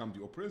moment they become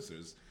the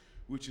oppressors,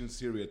 which in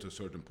Syria to a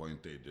certain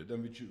point they did,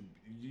 and which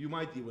you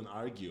might even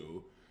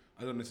argue,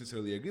 I don't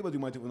necessarily agree, but you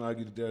might even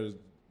argue that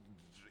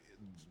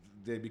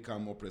they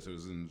become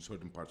oppressors in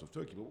certain parts of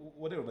Turkey, but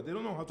whatever. But they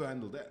don't know how to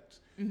handle that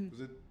because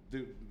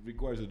it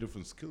requires a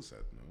different skill set.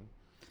 No?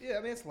 Yeah,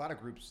 I mean, it's a lot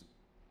of groups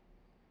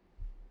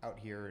out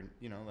here, and,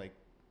 you know, like...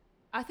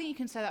 I think you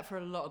can say that for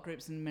a lot of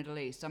groups in the Middle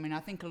East. I mean, I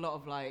think a lot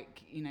of,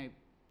 like, you know,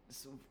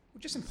 sort of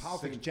Just in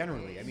politics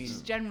generally, I mean...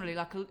 just generally,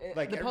 like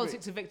the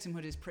politics of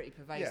victimhood is pretty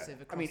pervasive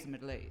across the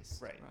Middle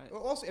East. Right.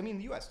 Well, also, I mean,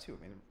 the U.S. too.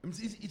 I mean,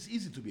 It's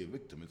easy to be a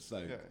victim. It's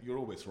like you're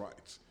always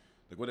right.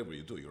 Like, whatever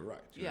you do, you're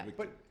right. You're a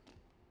victim.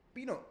 But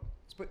you know,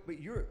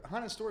 but your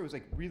Hannah's story was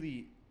like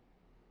really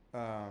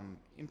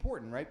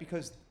important, right?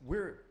 Because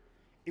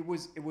it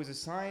was a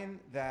sign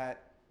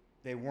that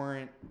they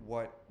weren't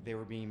what they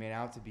were being made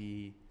out to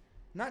be.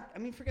 Not, I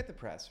mean, forget the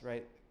press,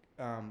 right?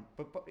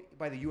 But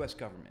by the U.S.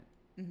 government,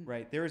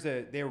 right?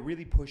 They're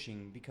really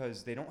pushing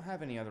because they don't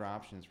have any other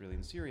options really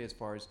in Syria as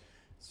far as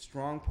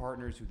strong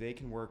partners who they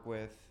can work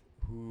with,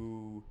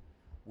 who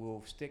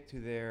will stick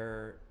to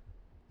their,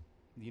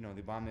 you know,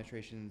 the Obama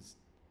administration's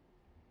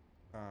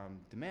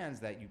demands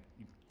that you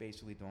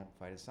basically don't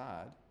fight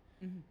Assad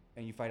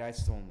and you fight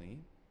ISIS only.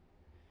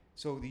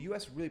 So the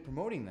U.S. is really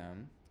promoting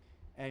them,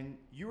 and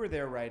you were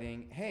there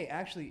writing, hey,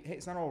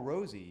 it's not all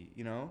rosy,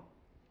 you know?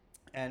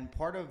 And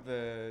part of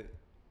the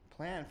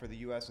plan for the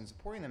U.S. in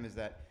supporting them is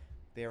that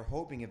they are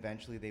hoping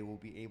eventually they will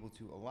be able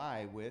to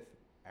ally with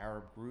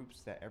Arab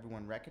groups that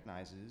everyone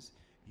recognizes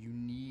you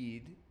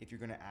need if you're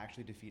going to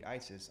actually defeat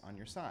ISIS on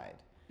your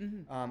side.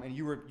 And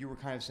you were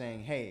kind of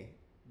saying, hey,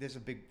 this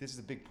is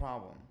a big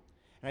problem.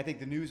 And I think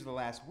the news of the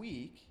last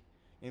week,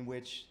 in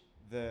which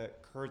the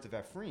Kurds of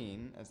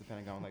Afrin, as the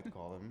Pentagon would like to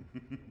call them,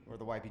 or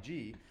the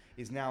YPG,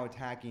 is now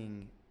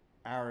attacking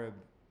Arab,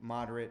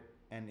 moderate,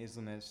 and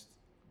Islamist,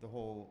 the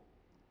whole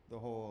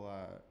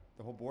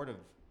board of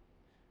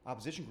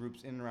opposition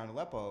groups in and around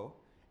Aleppo,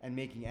 and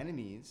making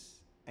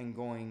enemies and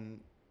going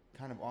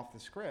kind of off the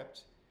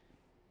script.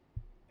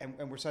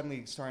 And we're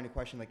suddenly starting to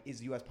question, like, is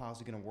the U.S.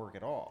 policy going to work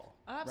at all?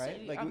 Absolutely.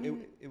 Right? Like, I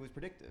mean, it was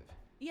predictive.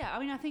 Yeah, I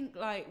mean, I think,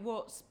 like,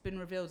 what's been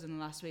revealed in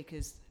the last week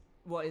is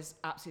what is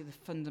absolutely the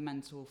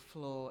fundamental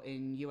flaw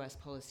in US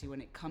policy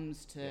when it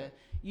comes to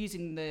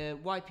using the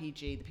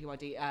YPG, the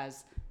PYD,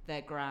 as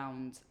their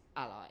ground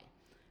ally,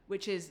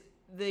 which is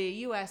the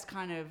US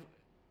kind of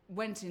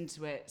went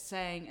into it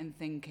saying and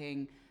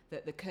thinking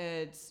that the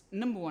Kurds'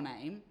 number one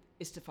aim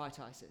is to fight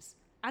ISIS.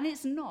 And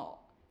it's not.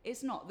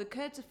 It's not. The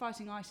Kurds are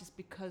fighting ISIS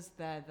because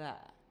they're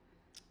there.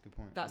 Good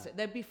point. That's it.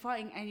 They'd be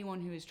fighting anyone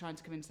who is trying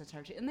to come into their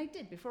territory, and they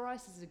did before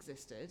ISIS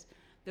existed.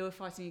 They were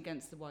fighting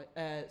against the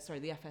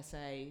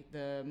FSA,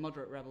 the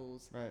moderate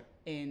rebels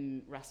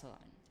in Ras Al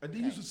Ain. And they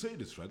used to say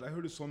this, right? I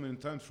heard it so many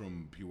times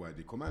from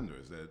PYD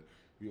commanders that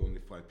we only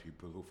fight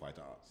people who fight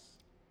us.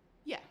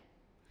 Yeah,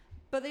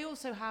 but they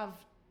also have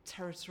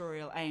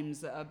territorial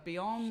aims that are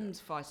beyond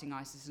fighting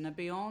ISIS and are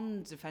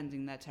beyond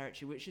defending their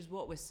territory, which is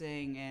what we're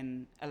seeing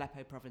in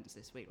Aleppo province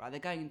this week, right? They're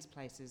going into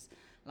places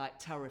like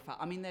Tel Rifat.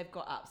 I mean, they've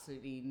got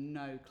absolutely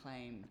no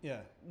claim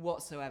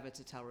whatsoever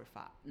to Tel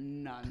Rifat.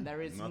 None.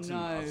 There is not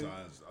no... in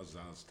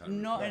Azaz Tel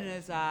Not Rifat. in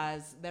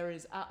Azaz. There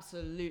is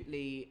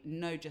absolutely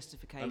no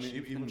justification for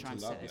them even trying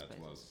to Tel set this Abyad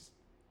place. was...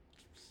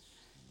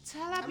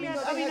 Tel Abyad,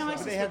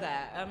 ISIS were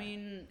there. I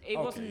mean, it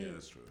wasn't... yeah,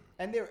 that's true.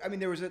 And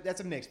that's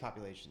a mixed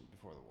population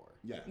before the war.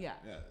 Yeah.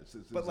 It's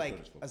But like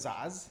Kurdish population.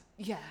 Azaz,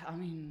 Yeah, I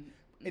mean...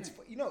 it's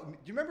do you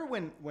remember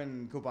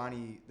when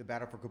Kobani, the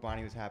battle for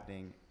Kobani was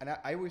happening? And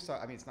I always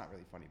thought, I mean, it's not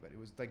really funny, but it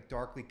was like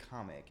darkly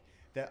comic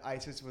that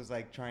ISIS was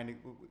like trying to,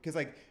 because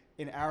like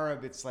in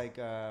Arab it's like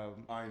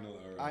Ainul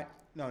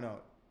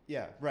Arab.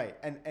 Yeah, right.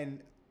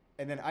 And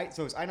then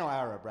so it's Ainul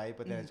Arab, right?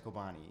 But then it's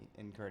Kobani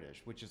in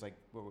Kurdish, which is like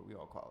what we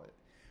all call it.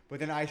 But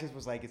then ISIS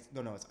was like, it's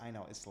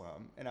Ainul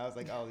Islam. And I was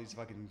like, oh, these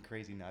fucking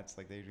crazy nuts.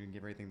 Like, they're going to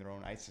give everything their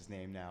own ISIS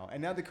name now.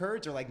 And now the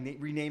Kurds are, like,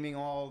 renaming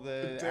all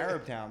the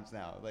Arab towns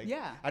now. Like,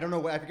 I don't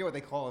know, I forget what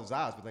they call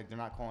Azaz, but, like, they're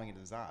not calling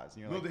it Azaz.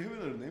 And you're No, like, they have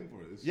another name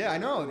for it. I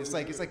know. It's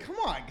like, come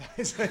on,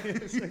 guys.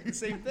 It's like the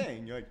same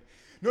thing. You're like,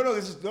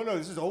 this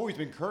has always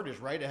been Kurdish,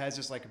 right? It has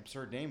this, like,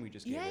 absurd name we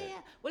just gave it. Yeah.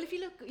 Well, if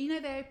you look,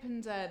 they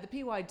opened, the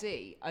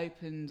PYD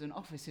opened an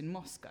office in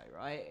Moscow,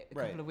 right? A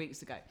couple of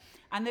weeks ago.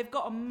 And they've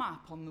got a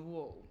map on the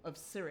wall of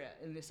Syria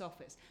in this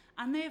office.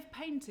 And they have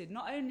painted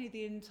not only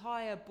the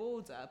entire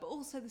border, but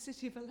also the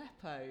city of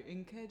Aleppo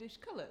in Kurdish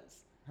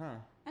colours. Huh.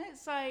 And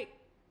it's like,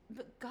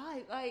 but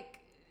guy, like,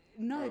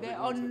 no, there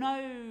are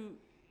no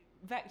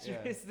vector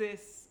is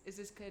this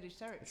Kurdish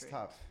territory. It's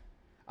tough.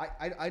 I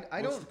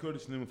What's don't... the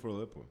Kurdish name for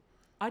Aleppo?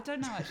 I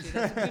don't know, actually.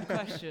 That's a good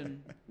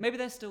question. Maybe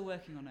they're still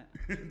working on it.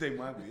 They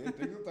might be. It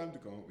takes time to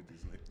come up with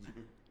these names.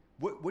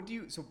 What do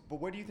you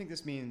think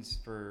this means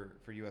for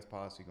U.S.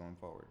 policy going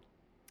forward?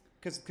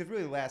 Because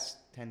really the last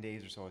 10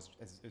 days or so has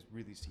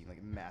really seen like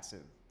a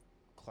massive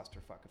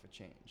clusterfuck of a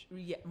change.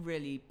 Yeah,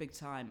 really big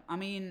time. I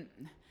mean,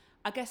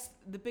 I guess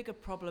the bigger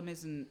problem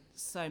isn't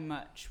so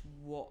much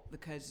what the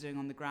Kurds are doing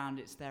on the ground,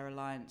 it's their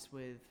alliance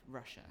with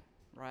Russia,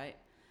 right?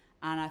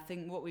 And I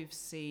think what we've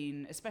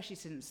seen, especially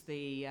since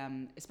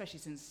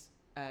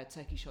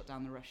Turkey shot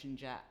down the Russian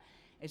jet,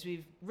 is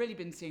we've really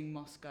been seeing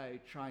Moscow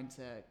trying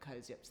to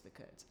cozy up to the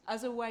Kurds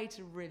as a way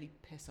to really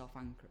piss off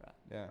Ankara,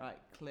 right,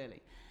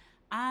 clearly.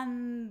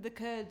 And the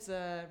Kurds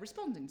are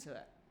responding to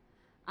it.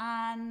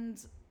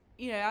 And,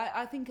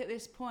 I think at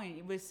this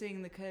point we're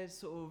seeing the Kurds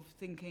sort of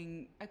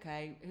thinking,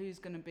 okay, who's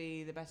going to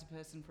be the better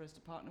person for us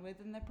to partner with?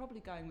 And they're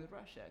probably going with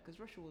Russia, because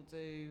Russia will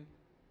do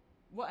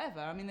whatever.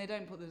 I mean, they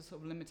don't put the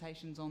sort of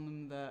limitations on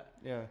them that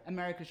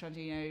America's trying to,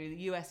 the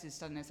US is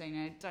standing there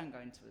saying, don't go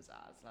into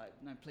Azaz. Like,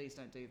 no, please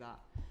don't do that.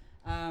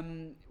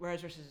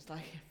 Whereas Russia's just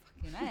like,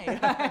 fucking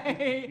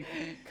A,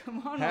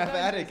 come on. Have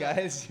at it,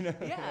 guys.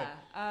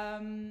 Yeah.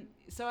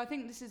 So I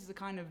think this is the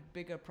kind of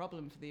bigger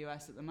problem for the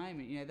US at the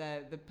moment.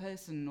 The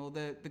person or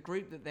the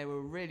group that they were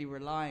really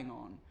relying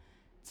on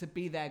to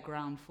be their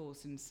ground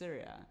force in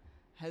Syria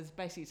has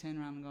basically turned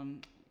around and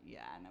gone,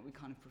 no, we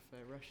kind of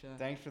prefer Russia.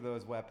 Thanks for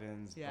those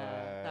weapons.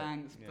 Yeah,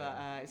 thanks, but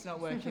it's not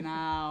working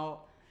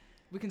out.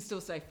 We can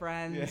still stay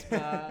friends,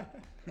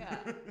 but yeah.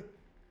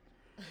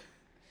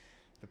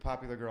 The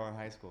popular girl in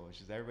high school.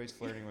 Everybody's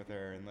flirting with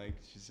her, and like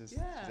she's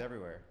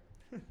everywhere.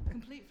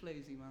 Complete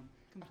floozy, man.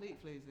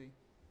 Complete floozy.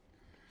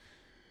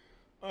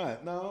 All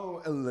right,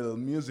 now a little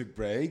music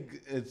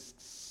break.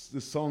 It's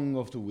the song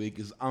of the week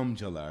is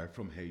Amcalar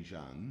from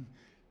Heyecan.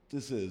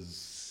 This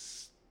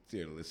is,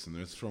 dear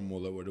listeners from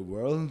all over the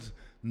world,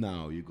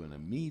 now you're gonna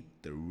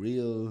meet the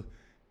real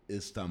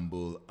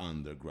Istanbul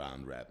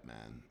underground rap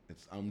man.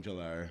 It's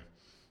Amcalar.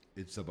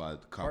 It's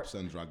about cops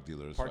and drug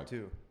dealers. Part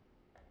 2.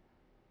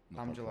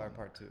 Amcalar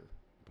Part 2.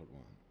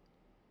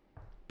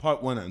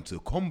 Part 1 and 2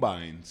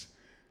 combined,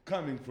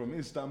 coming from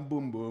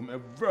Istanbul Boom Boom, a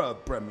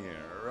world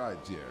premiere right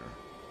here.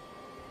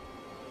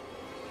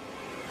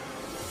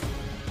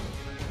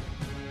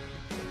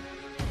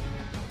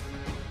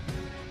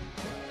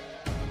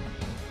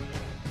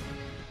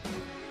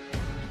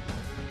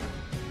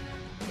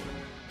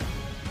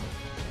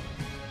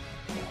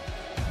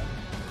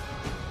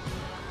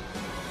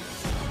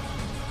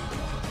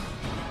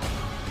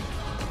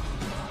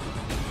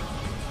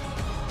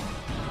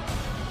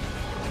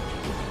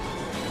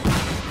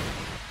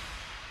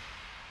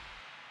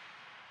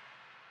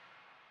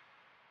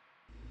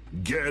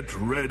 Get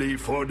ready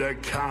for the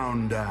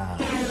countdown.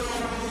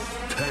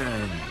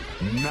 10,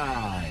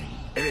 9,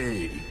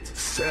 8,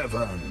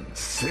 7,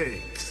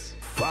 6,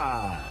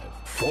 5,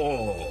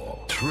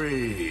 4,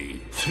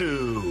 3,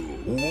 2,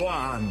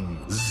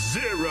 1,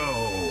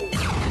 0.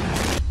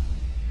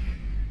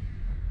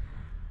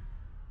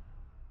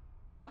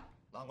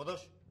 Lan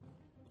Kodoş,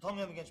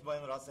 Utanmıyor mu genç bir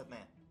bayanı rahatsız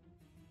etmeye?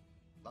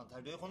 Lan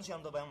terbiye konuş,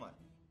 yanımda bayan var.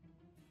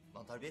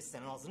 Lan terbiyesiz,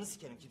 senin ağzını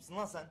sikerim. Kimsin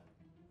lan sen?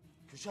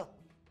 Kürşat.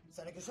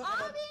 Sen de Kürşat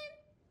abi.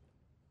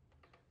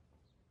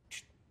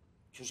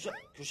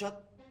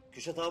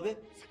 Kürşat abi.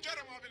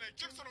 Sikerim abine.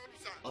 Kimsin oğlum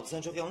sen? Abi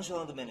sen çok yanlış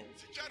anladın beni.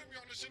 Sikerim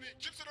yanlışını.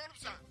 Kimsin oğlum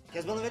sen?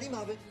 Kezban'ı vereyim mi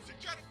abi?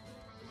 Sikerim.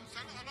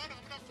 Sen anan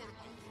amına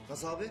koyma.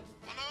 Nasıl abi?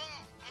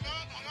 Anan.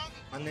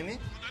 Annemi?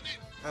 Ananı.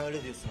 Ha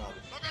öyle diyorsun abi.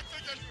 La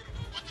bekle geliyorum.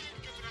 Götürün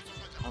götüre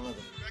sokacağım.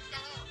 Anladım. Bekle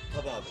ha.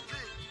 Tabii abi.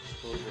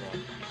 Doğrudur abi.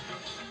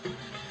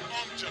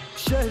 Amca.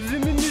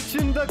 Şehrimin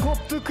içinde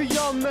koptu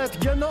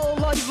kıyamet. Gene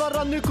olay var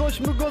hani koş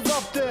mu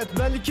gozapt et.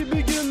 Belki bir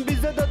gün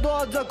bize de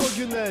doğacak o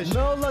güneş.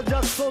 Ne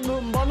olacak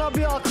sonum bana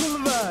bir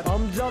akıl ver.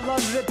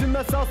 Amcalar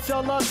rapime saz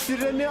çalar,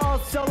 sireni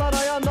az çalar.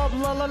 Ayan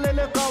ablalar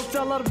ele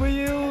kalçalar,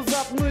 bıyığı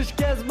uzatmış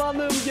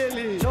Kezban'ım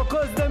geli. Çok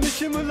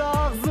özlemişim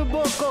ula ağzı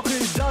bok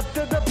kokuyor.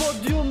 Caddede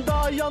podyumda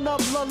ayan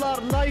ablalar,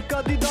 Nike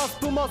Adidas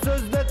Puma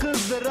sözde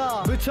kızdır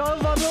ha.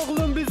 Bıçağı var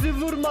oğlum bizi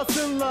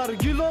vurmasınlar.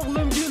 Gül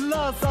oğlum gül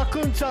la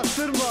sakın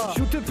çaktırma.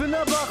 Şu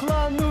tipine bak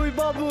lan uy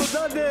babu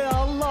de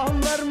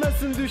Allah'ım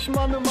vermesin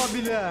düşmanıma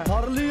bile.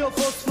 Parlıyor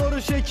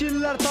fosforu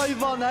şekiller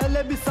Tayvan.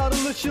 Hele bir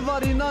sarılışı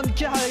var inan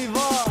ki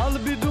hayvan.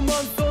 Al bir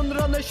duman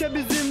sonra neşe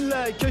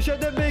bizimle.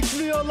 Köşede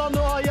bekliyor lan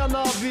o ayan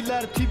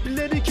abiler.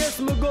 Tipleri kes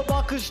go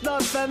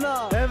bakışlar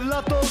fena.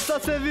 Evlat olsa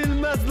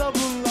sevilmez la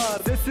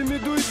bunlar.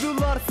 Sesimi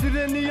duydular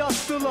sireni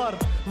yaktılar.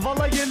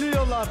 Vala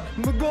geliyorlar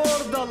mıgo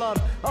oradalar.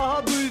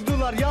 Aha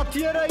duydular yat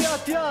yere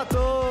yat.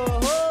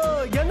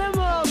 Oho gene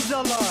mi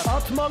amcalar?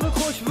 Atmalı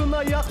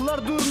koşvuna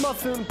yaklar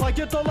durmasın.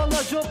 Paket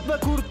olana job ve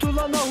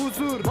kurtulana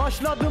huzur.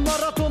 Başladı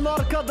maraton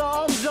arkada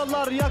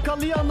amcalar.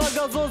 Yakalayana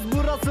gazoz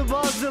burası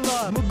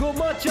Bağcılar. Mıgo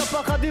maç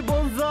yapak hadi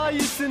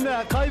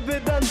bonzayisine.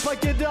 Kaybeden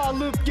paketi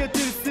alıp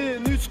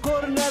getirsin. 3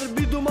 korner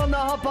bir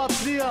dumana hap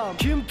atlayam.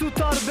 Kim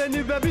tutar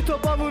beni be bir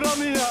topa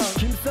vuramıyor.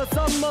 Kimse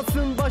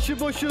sanmasın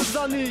başıboşu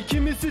zani.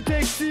 Kimisi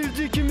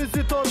tekstilci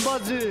kimisi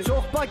torbacı.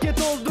 Çok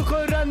paket olduk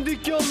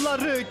öğrendik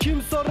yolları.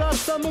 Kim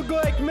sorarsa mıgo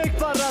ekmek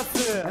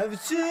parası.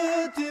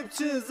 Evçi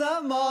tipçi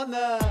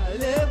zamane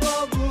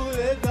leva bu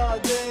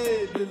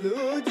edade.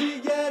 Dilu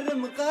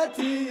ciğerim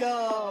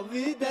katiya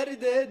vi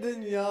derde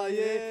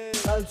dünyayı.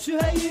 Evçi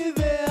heyi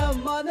ve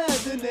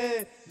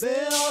emanetine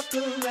ve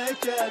akıl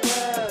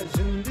nekene.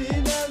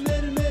 Şimdi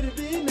mermer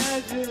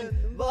binecin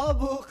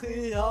babu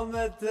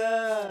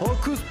kıyamete.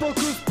 Hokus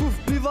pokus puf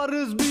bir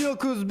varız bir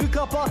yokuz. Bir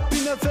kapak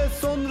bir nefes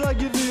sonra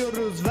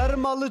gidiyoruz. Ver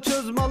malı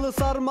çöz malı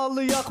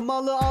sarmalı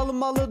yakmalı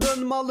almalı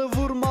dönmalı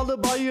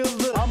vurmalı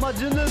bayıldı.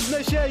 Amacınız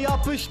neşe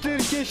yapıştır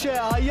keşe.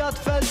 Hayat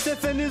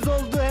felsefeniz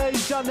oldu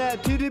heyecane.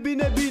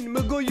 Tribine bin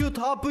mıgo yut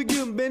hapı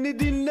gün. Beni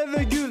dinle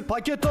ve gül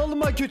paket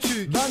olma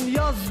küçük. Ben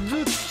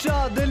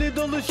yazdıkça deli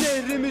dolu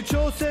şehrimi.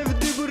 Çoğu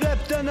sevdi bu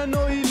rap denen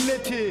o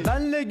illeti.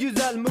 Benle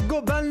güzel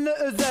mıgo benle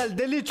özel.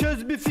 Deli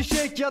çöz bir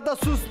fişek ya da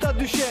sus da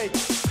düşek.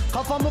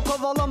 Kafamı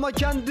kovalama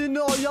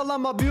kendini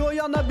oyalama. Bir o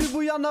yana bir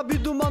bu yana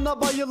bir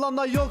dumana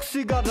bayılana. Yok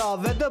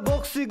sigara ve de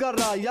bok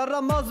sigara.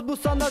 Yaramaz bu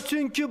sana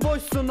çünkü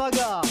boşsun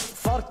aga.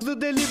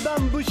 Farklı deli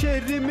ben bu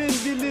şehrimin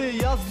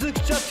dili.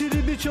 Yazdıkça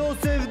tribi çoğu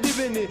sevdi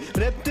beni.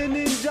 Rap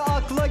denince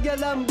akla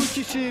gelen bu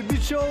kişi.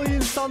 Birçoğu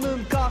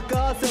insanın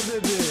kahkaha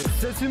sebebi.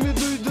 Sesimi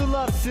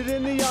duydular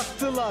sireni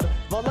yaktılar.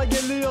 Vala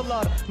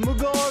geliyorlar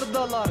mıgo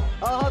oradalar.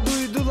 Aha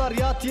duydular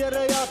yat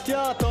yere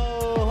yat.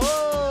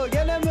 Oho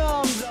gene mi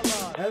amcalar?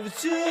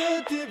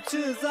 Evçi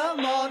tipçi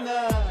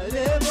zamane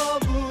leva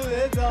bu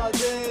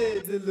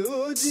edade.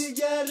 Dilu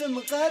ciğerim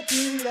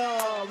katiya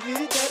vi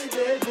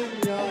derde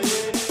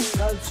dünyayı.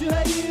 Kalçı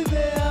heyi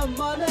ve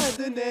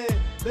emanetine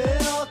ve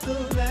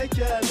akıl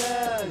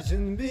nekele.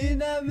 Jin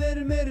bine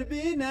mermer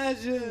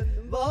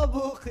binecin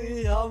babu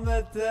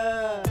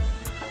kıyamete.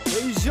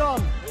 Heyecan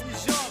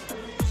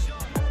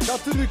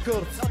Çatı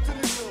Records.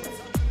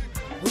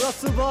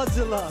 Burası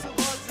Bağcılar.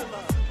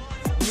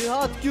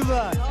 Nihat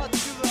Güven.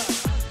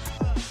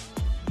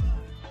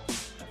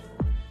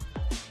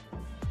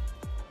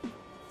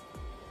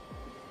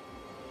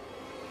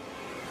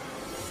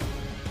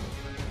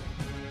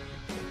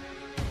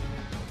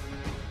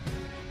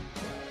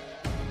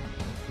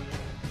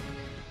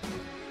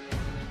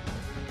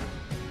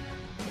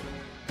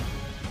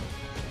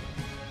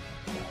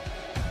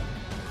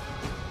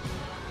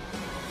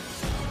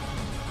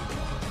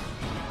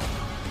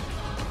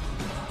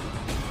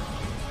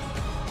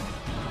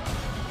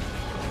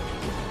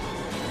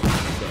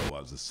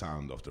 Was the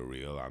sound of the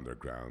real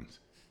underground.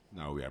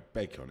 Now we are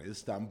back on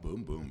Istanbul,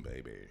 boom boom,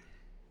 baby.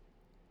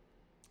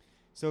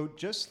 So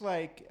just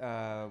like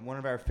one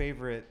of our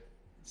favorite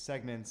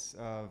segments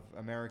of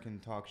American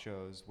talk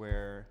shows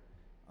where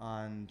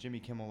on Jimmy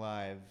Kimmel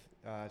Live,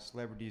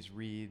 celebrities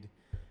read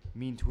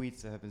mean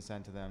tweets that have been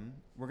sent to them,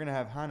 we're going to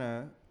have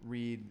Hannah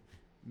read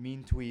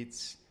mean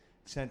tweets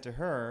sent to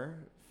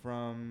her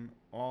from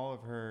all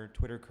of her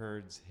Twitter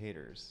Kurds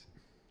haters.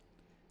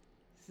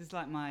 This is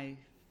like my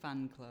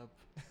fan club.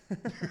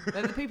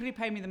 They're the people who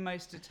pay me the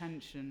most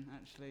attention,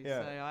 actually.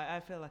 Yeah. So I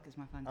feel like it's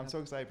my fan club. I'm so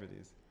excited for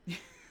these.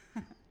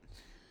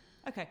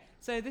 Okay,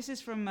 so this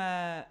is from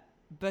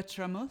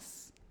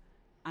Bertramus.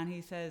 and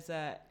he says,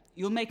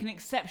 "You'll make an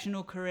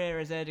exceptional career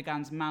as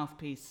Erdogan's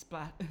mouthpiece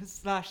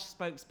slash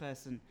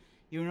spokesperson.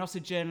 You're not a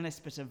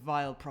journalist, but a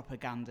vile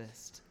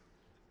propagandist."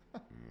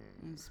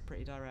 It's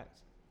pretty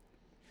direct.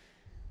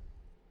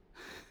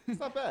 It's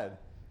not bad.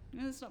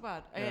 No, it's not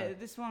bad. Yeah.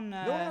 This one.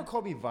 No one ever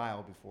called me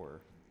vile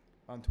before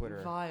on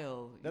Twitter.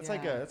 Vile. That's yeah.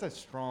 like that's a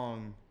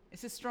strong.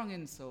 It's a strong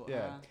insult.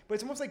 Yeah, but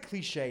it's almost like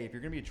cliche. If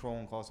you're gonna be a troll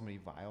and call somebody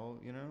vile,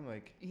 you know,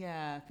 like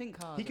Yeah,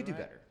 think hard. he could do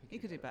better. He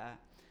could do better.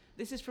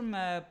 This is from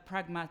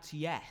Pragmat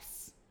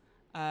Yes,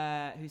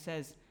 who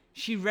says,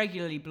 "She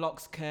regularly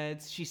blocks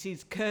Kurds. She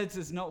sees Kurds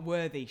as not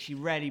worthy. She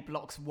rarely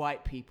blocks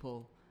white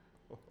people."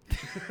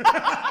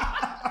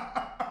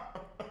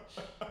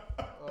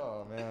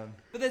 Oh man.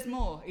 But there's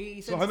more.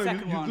 He says So the Hannah,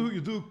 second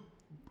one.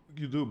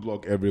 you do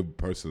block every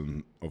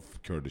person of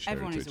Kurdish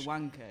Everyone heritage. is a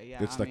wanker. Yeah,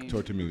 That's I like mean,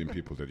 30 million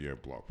people that you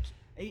have blocked.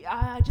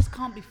 I just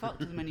can't be fucked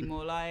with them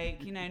anymore.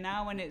 Like, you know,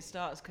 now when it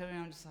starts coming,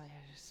 I'm just like,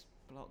 yeah, just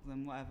block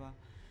them, whatever.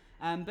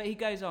 But he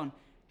goes on.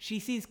 She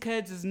sees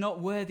Kurds as not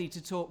worthy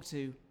to talk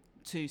to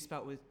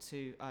spelt with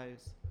 2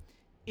 O's,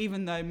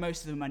 even though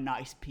most of them are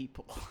nice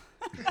people.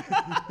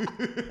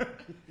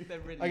 They're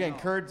really Again, not.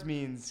 Kurds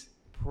means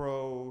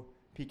pro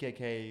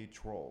PKK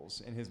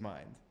trolls in his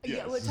mind.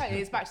 Yeah, well,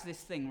 totally. It's back to this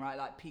thing, right?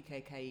 Like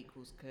PKK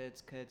equals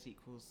Kurds, Kurds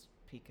equals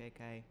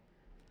PKK.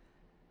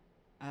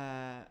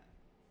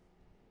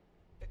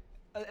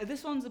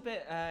 This one's a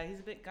bit. He's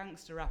a bit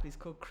gangster rap. He's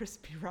called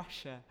Crispy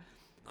Russia.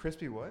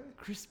 Crispy what?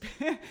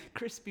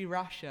 Crispy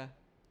Russia.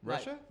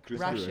 Russia? Like,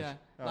 Crispy Russia, Russia.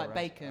 Oh, like Russia.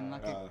 bacon,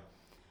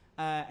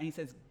 and he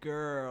says,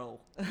 "Girl,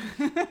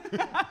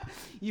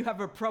 you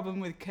have a problem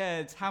with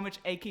Kurds. How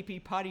much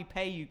AKP party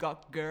pay you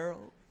got,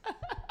 girl?"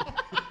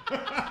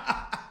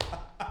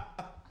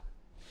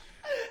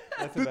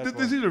 That's the best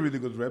This one. is a really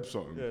good rap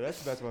song. Yeah, that's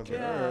the best one. Yeah.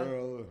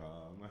 Girl,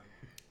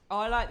 Oh,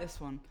 I like this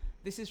one.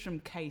 This is from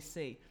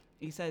KC.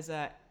 He says,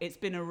 "It's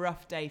been a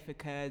rough day for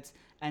Kurds,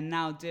 and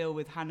now deal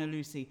with Hannah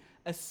Lucy,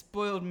 a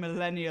spoiled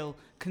millennial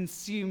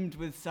consumed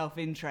with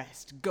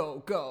self-interest.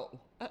 Go, go."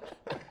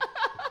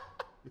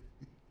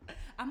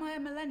 Am I a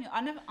millennial?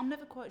 I'm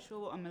never quite sure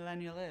what a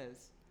millennial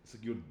is. It's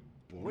like you're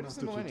born What is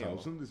after a millennial?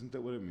 2000, isn't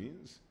that what it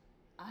means?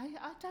 I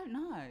don't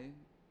know.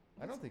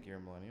 I don't think you're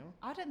a millennial.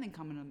 I don't think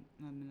I'm a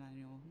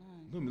millennial.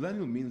 No, No,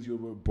 millennial means you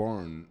were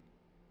born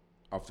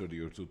after the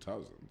year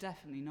 2000.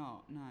 definitely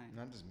not. No.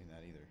 That doesn't mean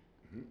that either.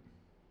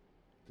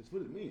 That's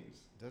what it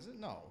means. Does it?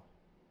 No.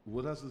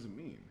 What else does it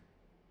mean?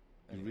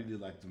 You Anyway. really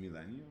like the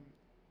millennium?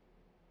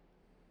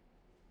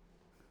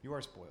 You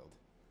are spoiled.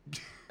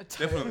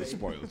 Definitely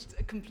spoiled.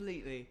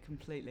 Completely.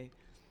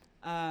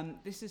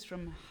 This is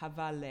from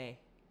Havale,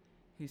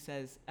 who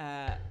says,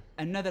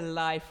 "Another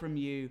lie from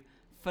you.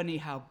 Funny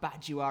how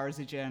bad you are as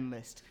a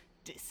journalist.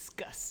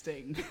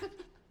 Disgusting."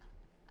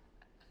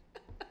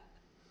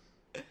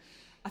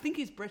 I think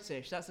he's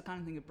British. That's the kind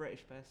of thing a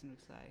British person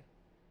would say.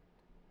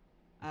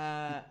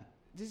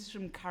 This is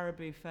from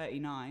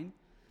Caribou39.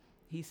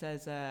 He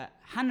says,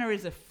 "Hannah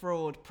is a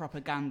fraud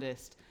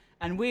propagandist,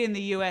 and we in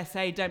the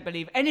USA don't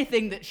believe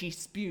anything that she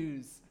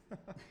spews."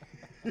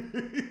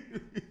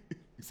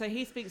 So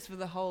he speaks for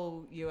the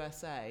whole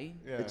USA.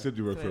 Yeah. Except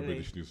you work for a Clearly.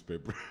 British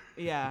newspaper.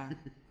 Yeah.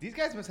 These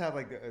guys must have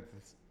like the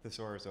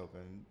thesaurus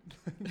open.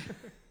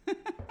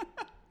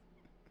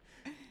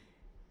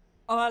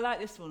 Oh, I like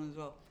this one as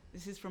well.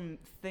 This is from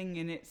Thing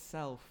in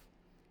Itself.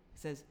 It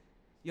says,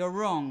 "You're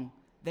wrong.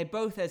 They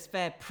both as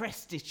fair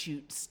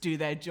prostitutes do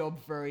their job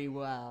very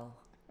well."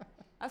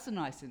 That's a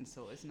nice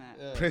insult, isn't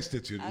it?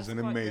 Prostitute That's is an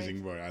quite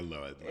amazing creative. word. I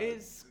love it.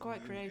 It's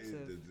quite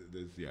creative.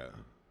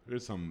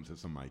 There's some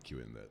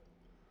IQ in that.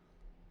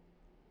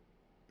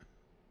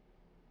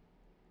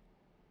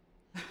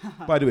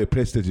 By the way,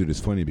 prostitute is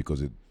funny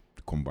because it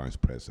combines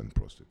press and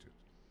prostitute.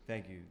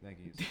 Thank you.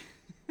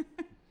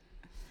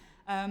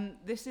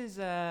 This is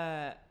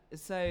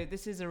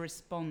this is a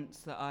response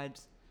that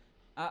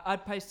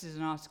I'd posted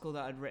an article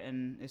that I'd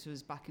written. This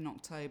was back in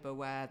October,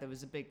 where there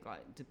was a big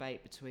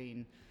debate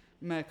between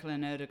Merkel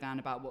and Erdogan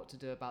about what to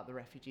do about the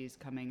refugees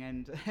coming,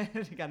 and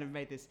Erdogan had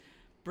made this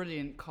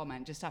brilliant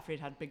comment just after he'd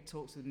had big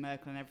talks with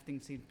Merkel and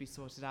everything seemed to be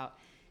sorted out.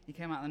 He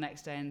came out the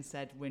next day and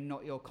said, "We're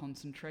not your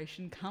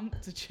concentration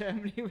camp," to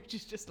Germany, which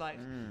is just like,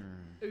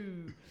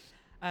 ooh.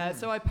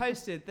 So I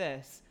posted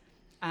this,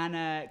 and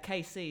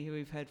KC, who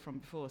we've heard from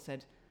before,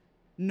 said,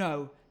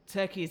 "No,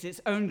 Turkey is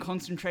its own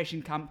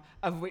concentration camp,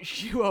 of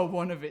which you are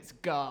one of its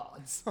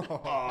guards."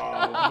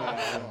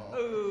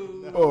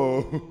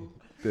 Oh,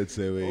 that's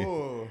a way.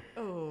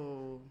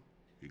 Oh.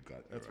 You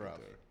got That's right rough.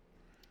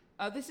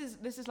 there. This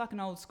is like an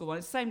old school one.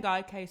 It's the same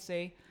guy,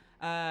 KC.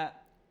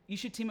 You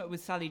should team up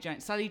with Sally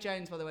Jones. Sally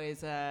Jones, by the way,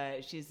 is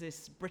she's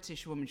this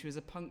British woman. She was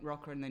a punk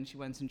rocker and then she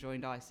went and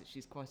joined ISIS.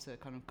 She's quite a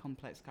kind of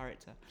complex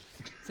character.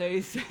 So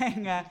he's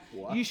saying,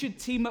 you should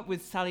team up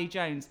with Sally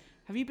Jones.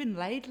 Have you been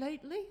laid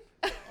lately?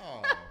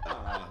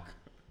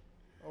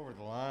 Over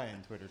the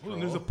line, Twitter Well, troll.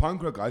 and there's a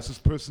punk rock ISIS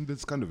person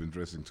that's kind of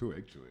interesting too,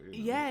 actually. you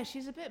know. Yeah,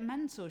 she's a bit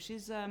mental.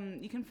 She's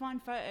you can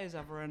find photos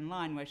of her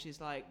online where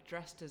she's like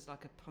dressed as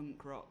like a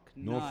punk rock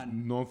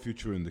nun. No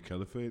future in the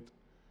caliphate.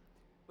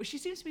 Well, she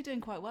seems to be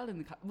doing quite well in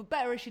the but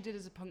better as she did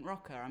as a punk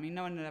rocker. I mean,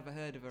 no one had ever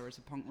heard of her as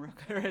a punk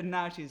rocker, and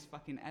now she's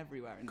fucking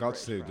everywhere. In God the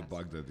save the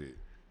press. Baghdadi.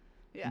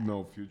 Yeah.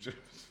 No future.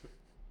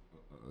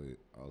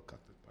 I'll cut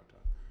that part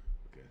out.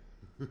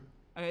 Okay.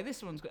 Okay,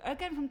 this one's good.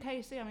 Again from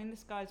KC. I mean,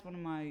 this guy's one of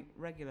my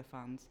regular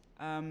fans.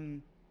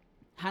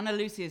 Hannah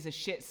Lucy is a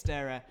shit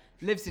stirrer.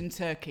 Lives in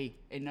Turkey.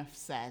 Enough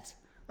said.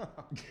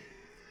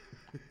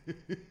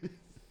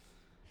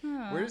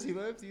 Where does he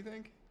live, do you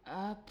think?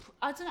 I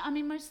don't know. I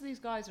mean, most of these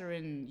guys are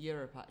in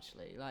Europe,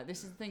 actually. Like,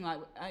 this is the thing. Like,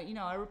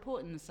 I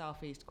report in the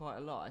southeast quite a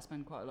lot. I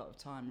spend quite a lot of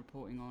time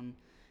reporting on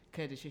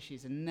Kurdish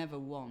issues, and never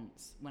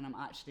once, when I'm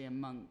actually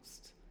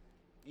amongst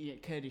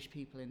Kurdish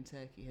people in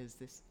Turkey, has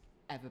this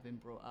ever been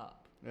brought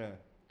up. Yeah.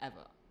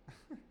 Ever.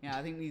 Yeah,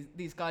 I think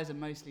these guys are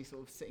mostly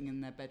sort of sitting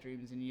in their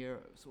bedrooms in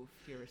Europe, sort of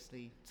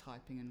furiously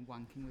typing and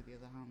wanking with the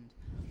other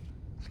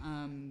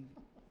hand.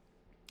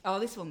 Oh,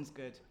 this one's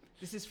good.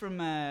 This is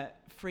from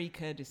Free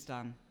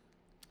Kurdistan.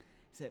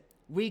 Is it?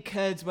 We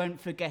Kurds won't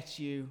forget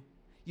you.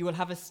 You will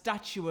have a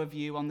statue of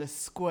you on the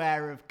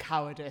square of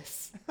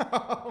cowardice.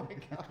 Oh my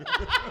God.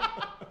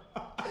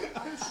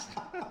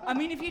 I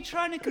mean, if you're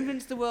trying to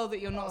convince the world that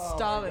you're not Oh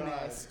my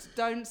Stalinist,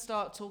 don't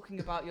start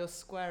talking about your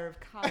square of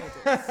cowardice,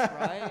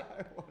 right?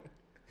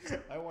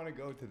 I want to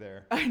go to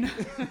there. I know.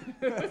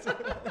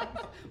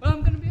 Well,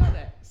 I'm going to be on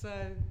it, so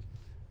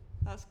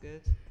that's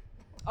good.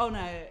 Oh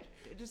no,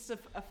 just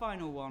a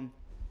final one.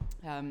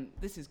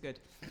 This is good.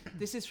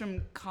 This is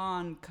from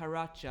Khan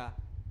Karacha.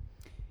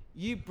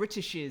 You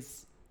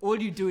Britishes,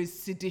 all you do is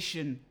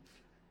sedition.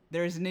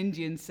 There is an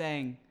Indian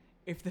saying,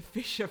 if the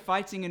fish are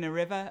fighting in a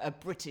river, a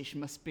British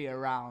must be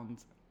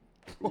around.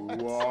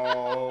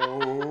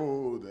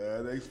 Whoa,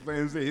 that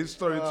explains the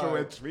history through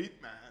a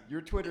tweet, man. Your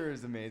Twitter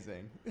is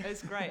amazing.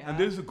 It's great, huh? And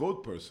there's a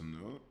goat person,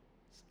 no?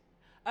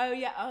 Oh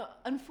yeah,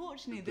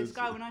 unfortunately, this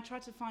guy, when I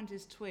tried to find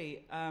his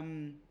tweet,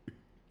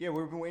 Yeah,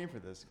 we've been waiting for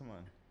this. Come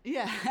on.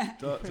 yeah.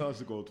 Tell us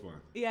the goat one.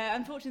 Yeah,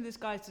 unfortunately, this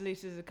guy's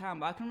deleted his account,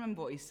 but I can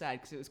remember what he said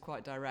because it was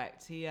quite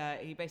direct. He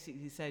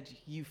basically said,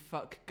 "You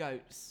fuck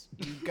goats,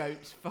 you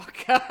goat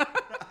fucker."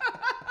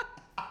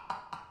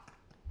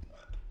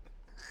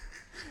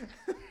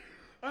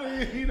 I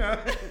mean, you know,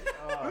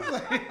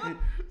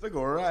 it's like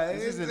all right.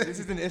 This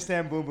is an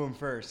Istanbul boom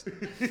first.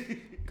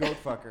 Goat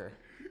fucker.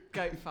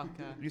 Goat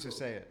fucker. You used to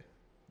say it.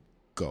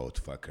 Goat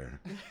fucker.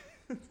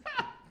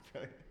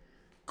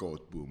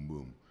 Goat boom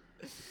boom.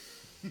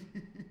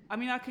 I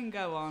mean, I can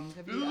go on.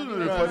 Have you, This is have you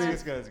really got funny. that?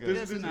 It's good. It's good.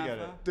 There's You enough, get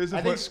it. huh? There's a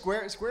I think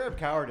fun- Square of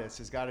Cowardice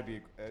has got to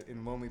be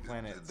in Lonely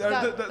Planet.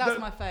 That's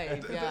my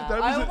fave, yeah. that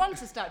was I a- want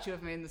a statue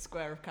of me in the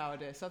Square of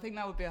Cowardice. I think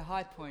that would be a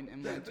high point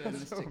in my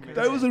journalistic career.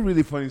 That was a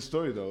really funny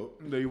story, though.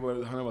 That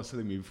Hannah was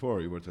telling me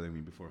before. You were telling me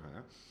before,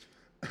 Hannah.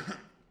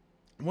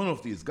 One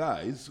of these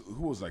guys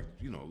who was like,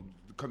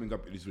 coming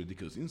up with these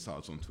ridiculous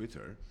insults on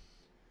Twitter,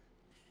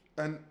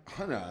 and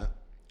Hannah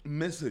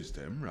messaged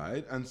him,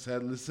 right, and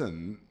said,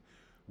 "Listen,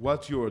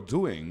 what you're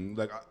doing,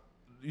 like,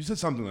 you said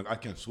something like, I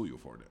can't sue you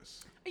for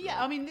this."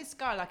 Yeah, I mean, this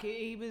guy, like,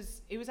 he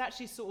was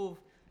actually sort of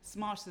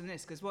smarter than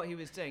this because what he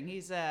was doing,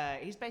 he's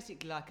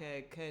basically like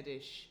a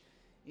Kurdish,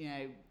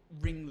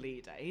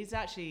 ringleader. He's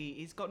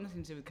got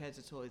nothing to do with Kurds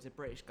at all. He's a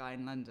British guy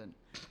in London,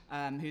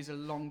 who's a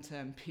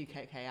long-term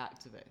PKK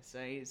activist. So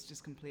he's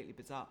just completely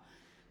bizarre.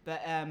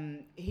 But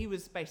he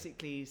was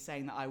basically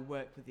saying that I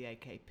work with the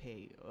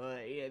AKP, or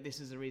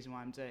this is the reason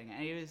why I'm doing it.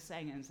 And he was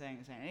saying it and saying it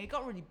and saying it. And it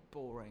got really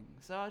boring.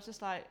 So I was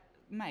just like,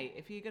 mate,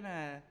 if you're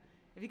gonna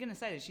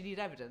say this, you need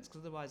evidence,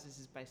 because otherwise this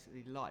is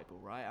basically libel,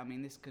 right? I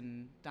mean, this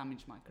can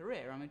damage my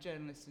career. I'm a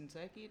journalist in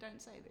Turkey. You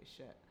don't say this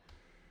shit.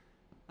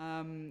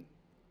 And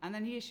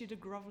then he issued a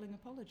grovelling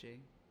apology,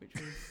 which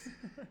was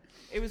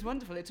it was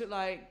wonderful. It took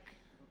like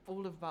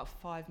all of about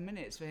 5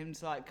 minutes for him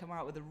to like come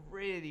out with a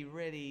really,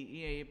 really,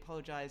 he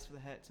apologized for the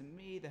hurt to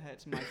me, the hurt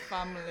to my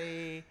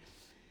family.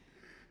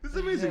 It's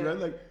amazing, right?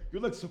 Like,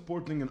 you're like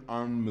supporting an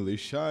armed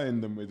militia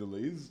in the Middle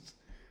East,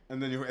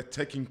 and then you're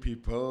attacking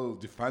people,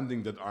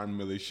 defending that armed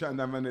militia, and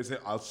then when they say,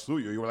 "I'll sue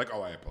you," you were like,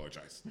 "Oh, I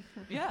apologize."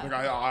 Yeah. Like,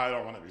 I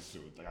don't want to be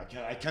sued. Like,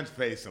 I can't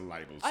face a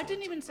libel suit. I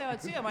didn't even say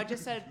I'd sue him. I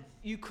just said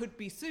you could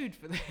be sued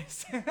for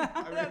this.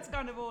 That's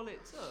kind of all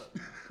it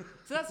took.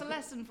 So that's a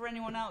lesson for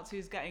anyone else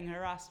who's getting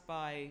harassed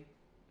by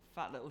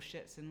fat little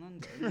shits in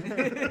London.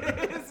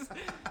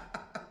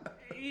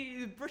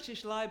 The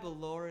British libel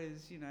law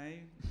is,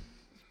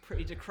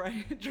 pretty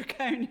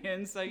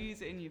draconian, so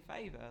use it in your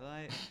favour.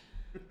 Like,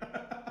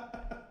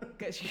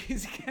 gets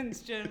used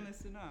against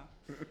journalists enough.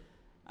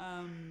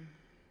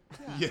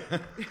 Yeah.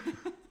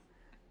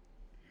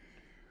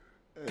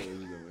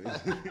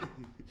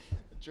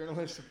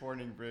 Journalists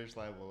supporting British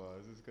libel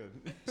laws is good.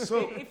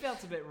 So, It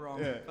felt a bit wrong,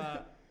 Yeah.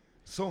 but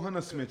so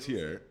Hannah Smith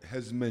here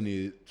has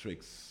many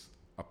tricks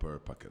up her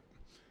pocket.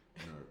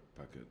 In her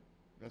pocket.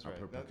 That's Upper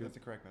right. pocket. That's the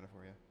correct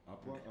metaphor, yeah.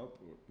 Up, or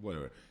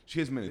whatever. She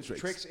has many It's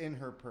tricks. tricks in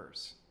her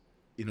purse,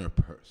 in her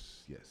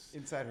purse, yes.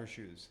 inside her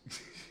shoes.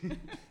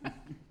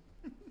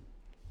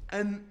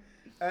 And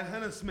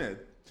Hannah Smith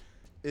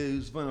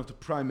is one of the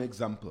prime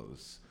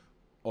examples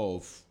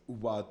of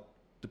what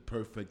the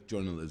perfect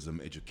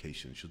journalism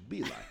education should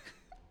be like.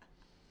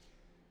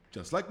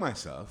 just like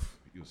myself,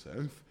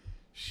 Yusuf,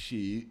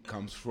 she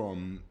comes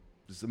from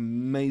this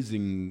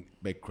amazing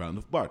background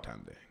of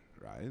bartending,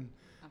 right?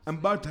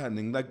 And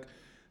bartending, like,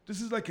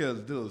 this is like a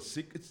little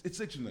secret.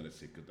 It's actually not a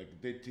secret.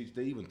 Like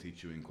they even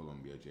teach you in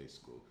Columbia J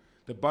School.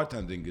 The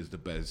bartending is the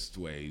best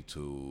way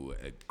to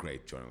a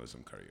great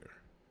journalism career.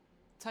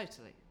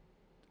 Totally.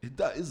 It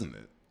does, isn't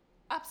it?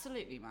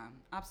 Absolutely, man.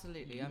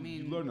 Absolutely.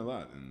 You learn a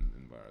lot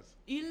in bars.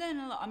 You learn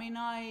a lot. I mean,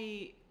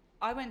 I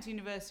went to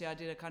university. I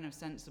did a kind of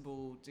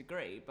sensible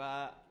degree,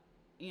 but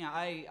you know,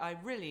 I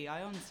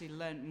honestly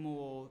learnt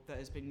more that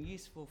has been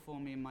useful for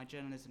me in my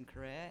journalism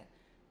career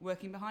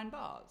working behind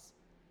bars,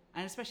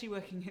 and especially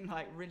working in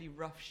like really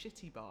rough,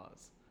 shitty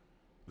bars.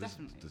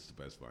 Definitely. This is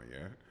the best one,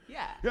 yeah?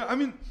 Yeah. Yeah, I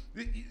mean,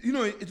 you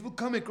know, it will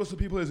come across to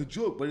people as a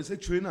joke, but it's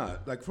actually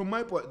not. Like, from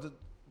my point,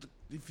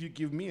 if you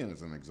give me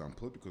as an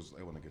example, because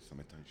I want to get some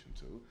attention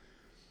too.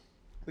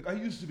 Like, I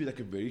used to be like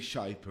a very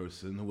shy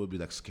person who would be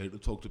like scared to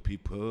talk to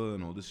people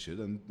and all this shit.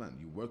 And man,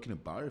 you work in a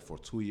bar for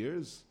 2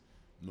 years,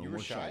 no You more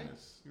were shy?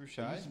 shyness. You were I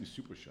shy? used to be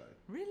super shy.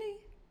 Really?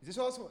 Is this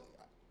also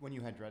when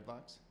you had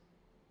dreadlocks?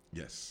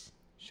 Yes,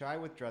 Shy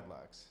with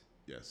dreadlocks.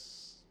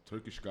 yes.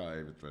 Turkish guy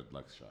with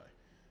dreadlocks shy.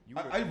 You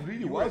I would've- really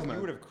you was, would've- man.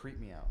 You would have creeped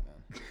me out,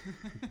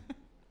 man.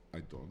 I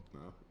don't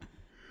know.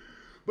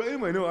 But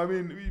anyway, no, I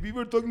mean, we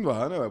were talking to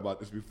Hannah about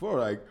this before.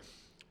 Like,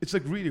 it's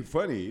like really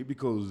funny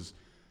because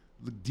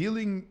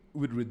dealing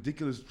with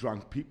ridiculous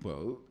drunk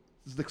people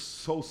is like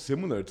so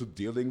similar to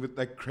dealing with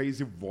like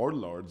crazy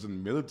warlords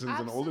and militants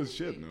and all this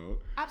shit, no?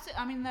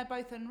 Absolutely. I mean, they're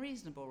both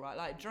unreasonable, right?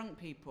 Like, drunk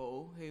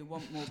people who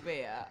want more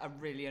beer are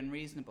really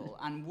unreasonable.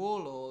 And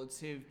warlords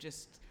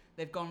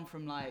they've gone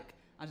from like,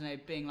 I don't know,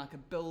 being like a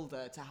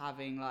builder to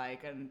having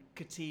like a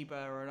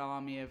katiba or an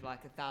army of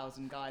like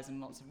 1,000 guys and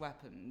lots of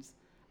weapons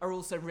are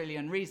also really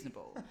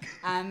unreasonable.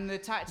 And the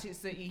tactics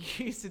that you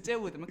use to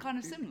deal with them are kind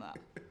of similar.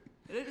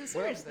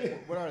 Seriously.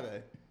 What are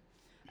they?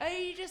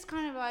 You just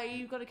kind of like,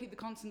 you've got to keep the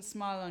constant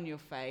smile on your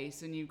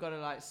face, and you've got to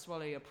like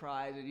swallow your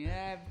pride, and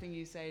everything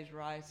you say is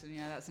right, and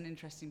that's an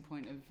interesting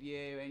point of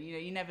view, and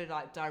you never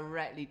like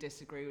directly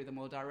disagree with them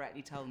or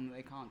directly tell them that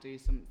they can't do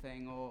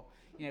something or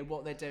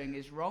what they're doing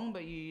is wrong,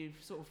 but you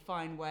sort of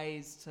find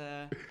ways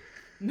to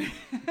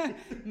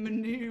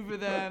maneuver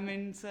them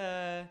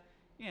into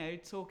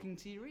talking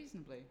to you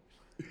reasonably.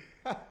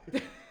 That's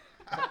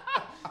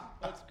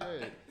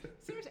great.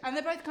 Seriously. And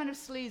they're both kind of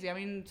sleazy. I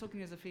mean,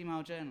 talking as a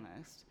female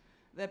journalist,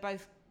 they're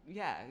both,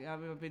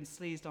 I've been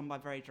sleazed on by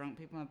very drunk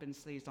people, and I've been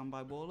sleazed on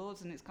by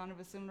warlords, and it's kind of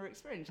a similar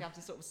experience. You have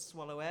to sort of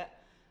swallow it,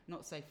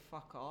 not say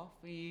fuck off.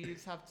 You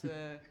just have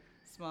to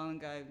smile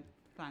and go,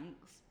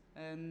 thanks,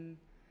 and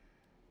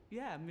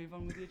move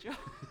on with your job.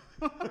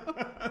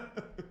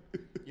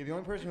 Yeah, the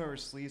only person who ever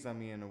sleazed on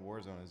me in a war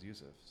zone is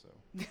Yusuf, so.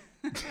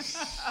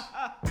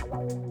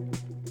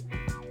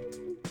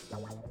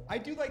 I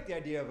do like the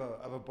idea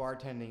of a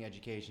bartending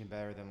education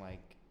better than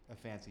like a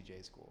fancy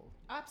J school.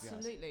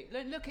 Absolutely.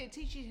 Look, it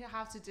teaches you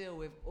how to deal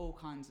with all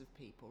kinds of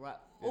people, right?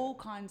 Yeah. All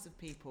kinds of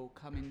people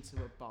come into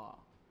a bar,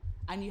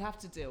 and you have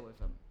to deal with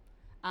them.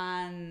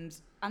 And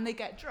they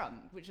get drunk,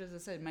 which, as I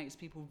said, makes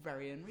people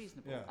very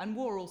unreasonable. Yeah. And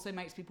war also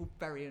makes people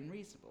very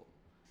unreasonable.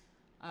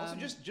 Also,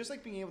 just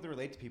like being able to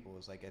relate to people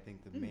is like I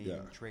think the main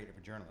trait of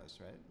a journalist,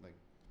 right? Like,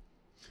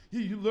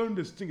 Yeah, you learn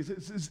this thing.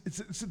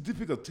 It's a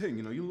difficult thing,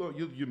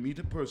 You meet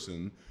a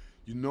person,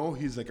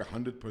 he's like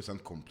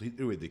 100%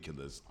 completely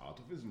ridiculous, out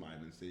of his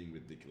mind, and saying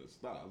ridiculous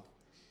stuff,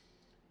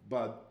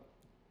 but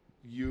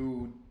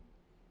you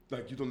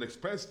don't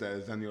express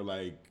that, and you're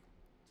like,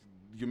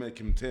 you make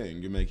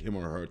him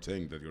or her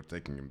think that you're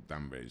taking him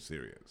damn very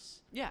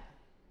serious. Yeah.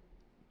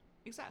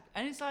 Exactly.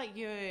 And it's like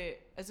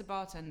as a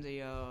bartender,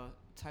 you're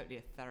totally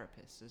a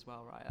therapist as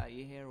well, right? Like,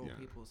 you hear all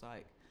people's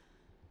like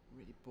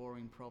really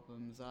boring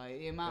problems. Like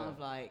the amount of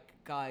like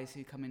guys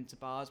who come into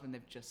bars when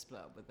they've just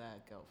split up with their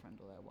girlfriend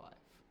or their wife,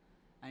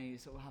 and you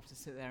sort of have to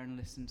sit there and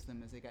listen to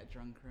them as they get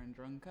drunker and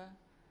drunker.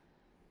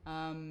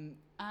 And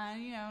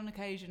on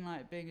occasion,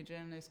 like being a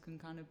journalist can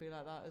kind of be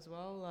like that as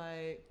well.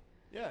 Like,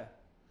 yeah,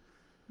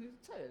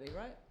 totally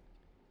right.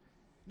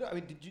 No, I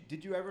mean,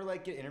 did you ever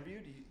like get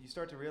interviewed? You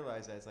start to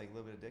realize that it's like a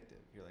little bit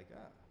addictive. You're like,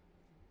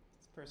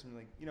 this person,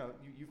 like,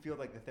 you feel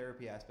like the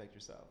therapy aspect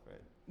yourself,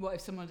 right? What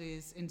if somebody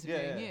is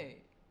interviewing you?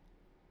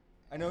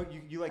 I know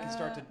you like to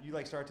start to do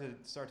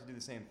the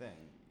same thing.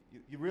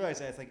 You realize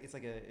that it's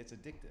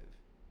addictive.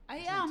 I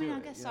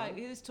guess like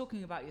it is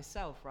talking about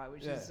yourself, right?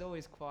 Which is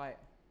always quite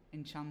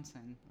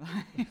enchanting.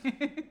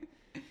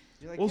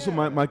 Like, also,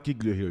 Mike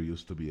Giglio here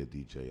used to be a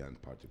DJ and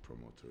party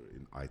promoter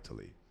in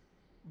Italy.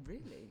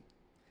 Really?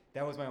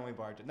 That was my only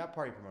bar, not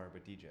party promoter,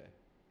 but DJ.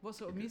 What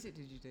sort of music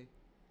did you do?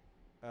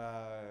 It's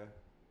a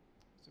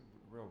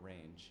real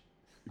range.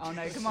 Oh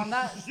no, come on,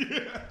 that is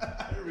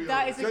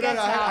a get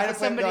out for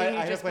somebody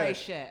who just plays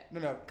shit.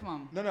 No, come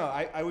on. No,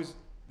 I was,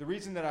 the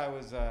reason that I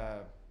was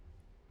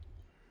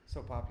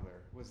so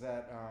popular was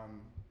that,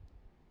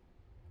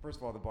 first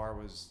of all, the bar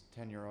was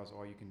 €10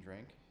 all you can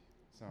drink.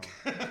 So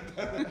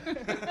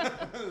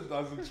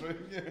doesn't drink,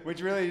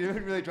 which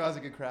really draws a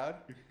good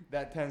crowd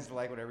that tends to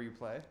like whatever you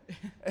play.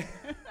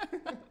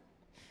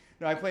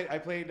 No, I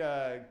played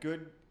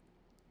good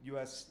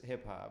U.S.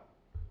 hip hop.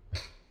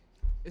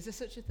 Is there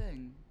such a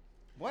thing?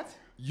 What?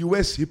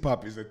 U.S. hip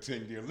hop is a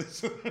thing, dear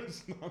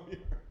listeners.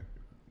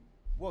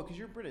 Well, because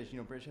you're British,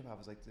 British hip hop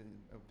is like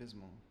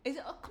abysmal. Is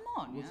it? Oh, come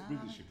on. What's yeah.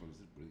 British hip hop?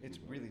 Is it British? It's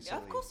hip hop? really Yeah,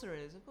 silly. of course there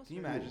is. Of course. Can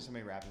you there is. imagine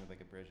somebody rapping with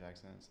like a British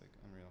accent? It's like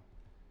unreal.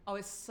 Oh,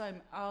 it's so.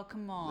 Oh,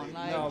 come on. Like,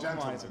 Like, No, come on,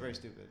 gentlemen. it's very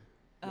stupid.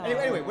 oh.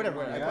 Anyway,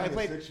 whatever. Yeah, I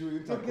played sexual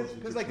intercourse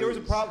because with like your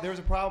there was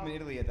a problem in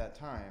Italy at that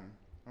time.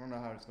 I don't know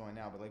how it's going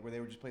now, but like where they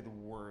would just play the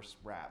worst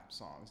rap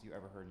songs you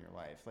ever heard in your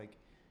life. Like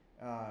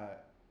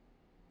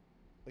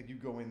you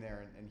go in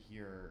there and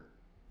hear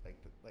the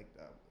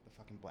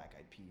fucking Black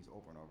Eyed Peas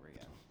over and over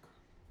again.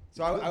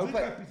 So I would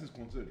play. Black Eyed Peas is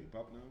considered hip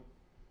hop now.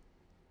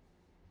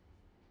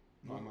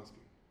 No, I'm asking.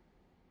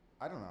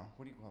 I don't know.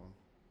 What do you call them?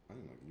 I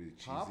don't know, really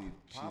Pop?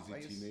 Pop, I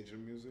cheesy guess. teenager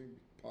music.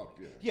 Pop,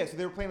 yeah. Yeah, so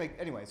they were playing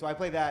anyway. So I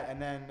played that,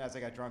 and then as I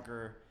got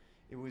drunker,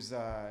 it was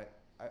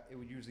it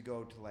would usually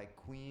go to like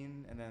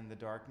Queen and then The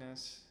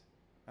Darkness,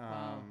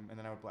 Wow. and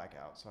then I would black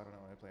out. So I don't know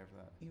what I play after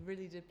that. You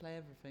really did play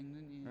everything,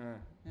 didn't you?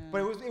 Yeah.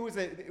 But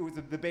it was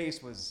the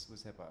bass was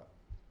hip hop,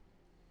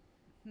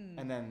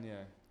 and then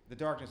The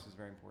Darkness was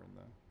very important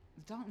though.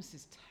 The Darkness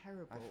is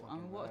terrible. I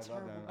mean, what a love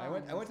terrible them.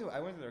 band. I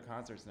went to their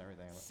concerts and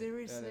everything.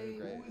 Seriously? Yeah, they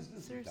were great. Who is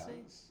this? Seriously?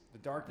 Dance? The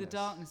Darkness. The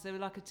Darkness. They were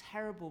like a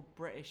terrible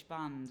British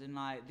band in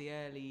like the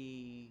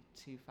early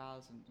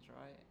 2000s,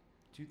 right?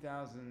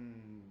 2000,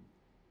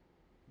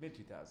 mid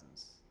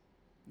 2000s.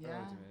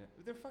 Yeah.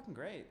 They're fucking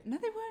great. No,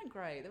 they weren't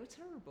great. They were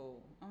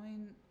terrible. I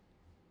mean.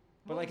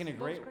 But what like in a was-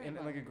 what was great, in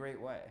about like a them? great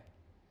way.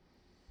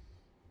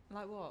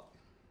 Like what?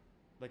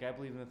 Like I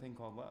believe in a thing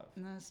called love.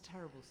 No, it's a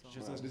terrible song.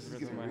 Just Wow, listen this to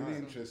is Rhythm getting of My really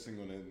Heart. interesting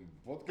on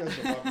a podcast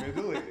about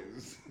Middle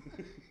East.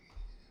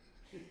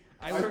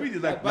 I learned- really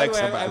like by the Black way,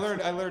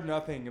 Sabbath. I learned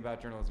nothing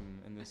about journalism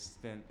in this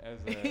stint as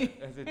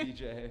a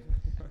DJ.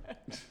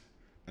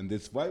 And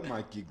that's why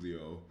Mike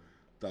Giglio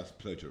does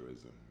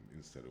plagiarism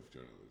instead of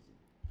journalism.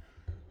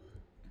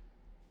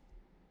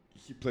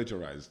 He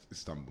plagiarized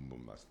Istanbul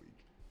Boom last week.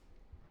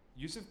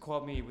 Yusuf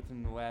called me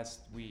within the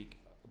last week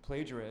a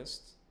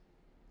plagiarist,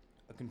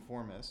 a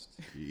conformist,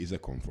 He is a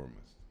conformist.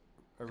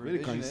 a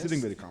He's sitting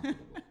revisionist, very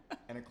comfortable.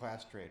 and a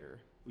class traitor.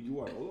 You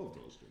are all of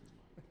those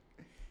things.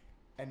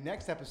 And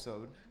next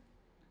episode,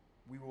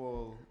 we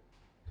will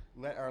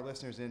let our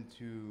listeners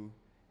into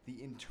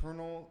the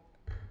internal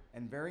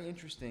and very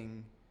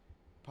interesting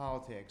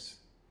politics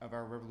of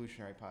our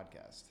revolutionary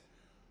podcast,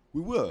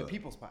 We will. the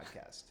People's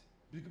Podcast,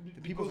 the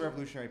Because People's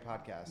Revolutionary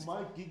Podcast.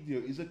 Mike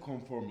Giglio is a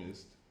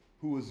conformist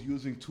who is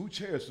using two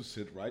chairs to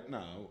sit right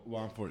now,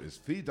 one for his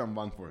feet and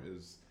one for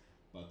his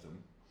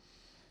bottom.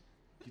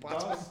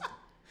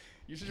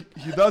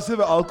 He does have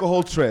an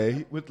alcohol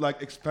tray with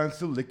like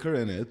expensive liquor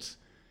in it,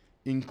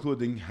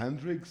 including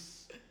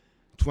Hendrick's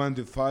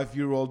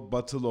 25-year-old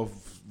bottle of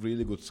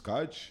really good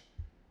scotch.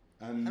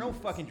 And I don't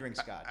fucking drink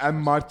scotch.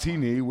 and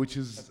martini, which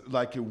is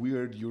like a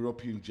weird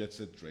European jet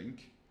set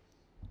drink.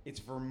 It's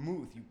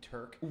vermouth, you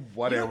Turk.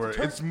 Whatever. You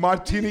know, It's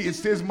martini. It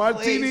says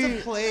martini.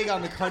 It's a plague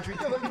on the country.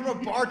 You're a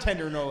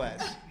bartender, no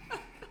less.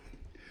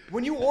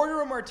 When you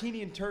order a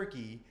martini in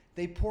Turkey,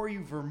 they pour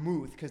you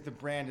vermouth because the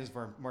brand is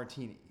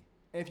martini.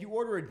 And if you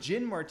order a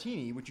gin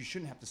martini, which you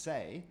shouldn't have to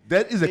say,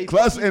 That is a they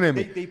class pour you-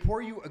 enemy. They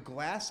pour you a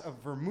glass of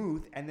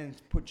vermouth and then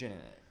put gin in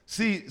it.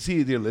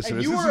 See, dear listeners.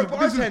 And you this are is- a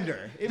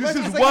bartender. It This must-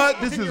 is it's like what.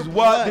 it's This in is your what.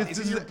 blood. This It's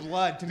is in your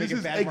blood to make This a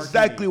is bad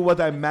exactly martini.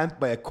 what I meant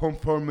by a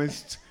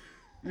conformist,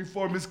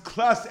 reformist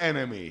class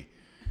enemy.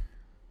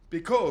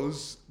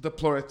 Because the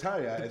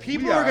proletariat, The as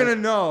people we are gonna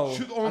know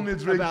should only ab-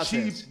 drink about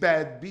cheap, this.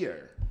 bad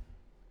beer.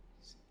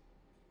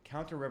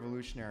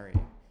 Counter-revolutionary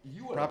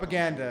You are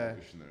propaganda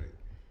revolutionary.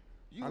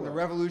 You on the are-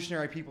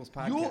 Revolutionary People's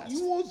Podcast.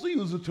 You also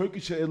use the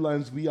Turkish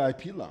Airlines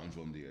VIP lounge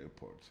on the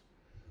airport.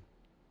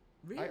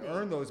 Really? I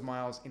earn those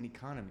miles in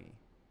economy.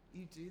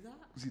 You do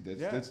that? See,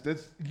 Yeah.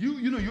 that's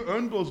you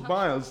earn those How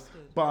miles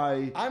trusted.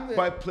 by I'm the-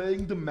 by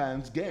playing the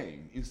man's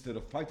game instead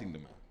of fighting the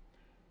man.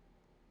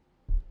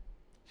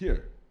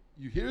 Here,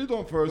 you hear it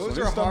on first. Those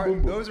on are Istanbul hard.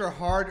 Boom. Those are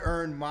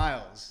hard-earned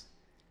miles.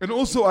 And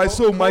also, I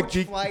saw Mike Coach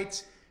G.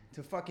 flights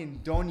to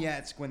fucking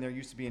Donetsk when there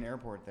used to be an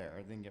airport there.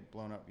 It didn't get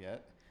blown up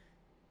yet.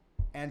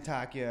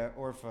 Antakya,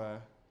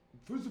 Orfa.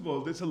 First of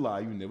all, that's a lie.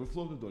 You never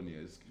flew to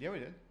Donetsk. Yeah, we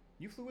did.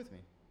 You flew with me.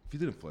 If you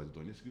didn't fly to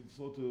Donetsk, you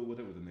flew to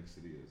whatever the next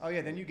city is. Oh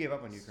yeah, then you gave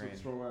up on So Ukraine.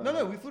 it's from,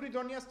 No, we flew to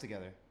Donetsk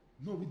together.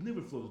 No, we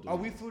never flew to Donetsk. Oh,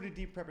 we flew to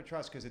Deep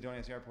Prepotrovsk because the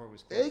Donetsk airport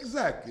was closed.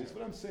 Exactly. That's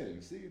what I'm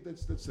saying. See,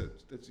 that's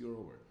it. That's your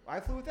over. I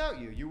flew without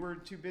you. You were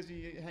too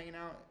busy hanging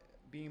out,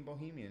 being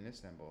bohemian in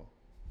Istanbul.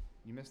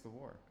 You missed the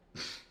war.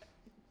 I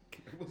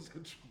was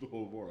through the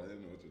whole war. I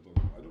didn't know what you're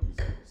talking about. I don't miss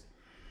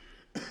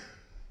this.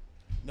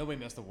 Nobody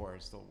missed the war.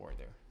 It's still a war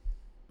there.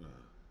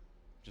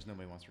 Just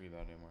nobody wants to read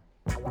about it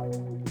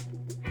anymore.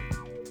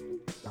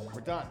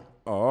 We're done.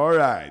 All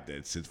right,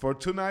 that's it for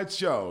tonight's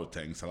show.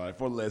 Thanks a lot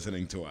for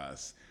listening to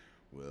us.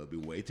 We'll be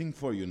waiting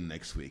for you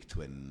next week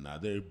to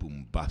another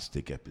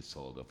bombastic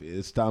episode of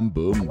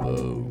Istanbul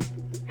Boom.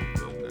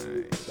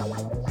 Good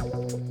night.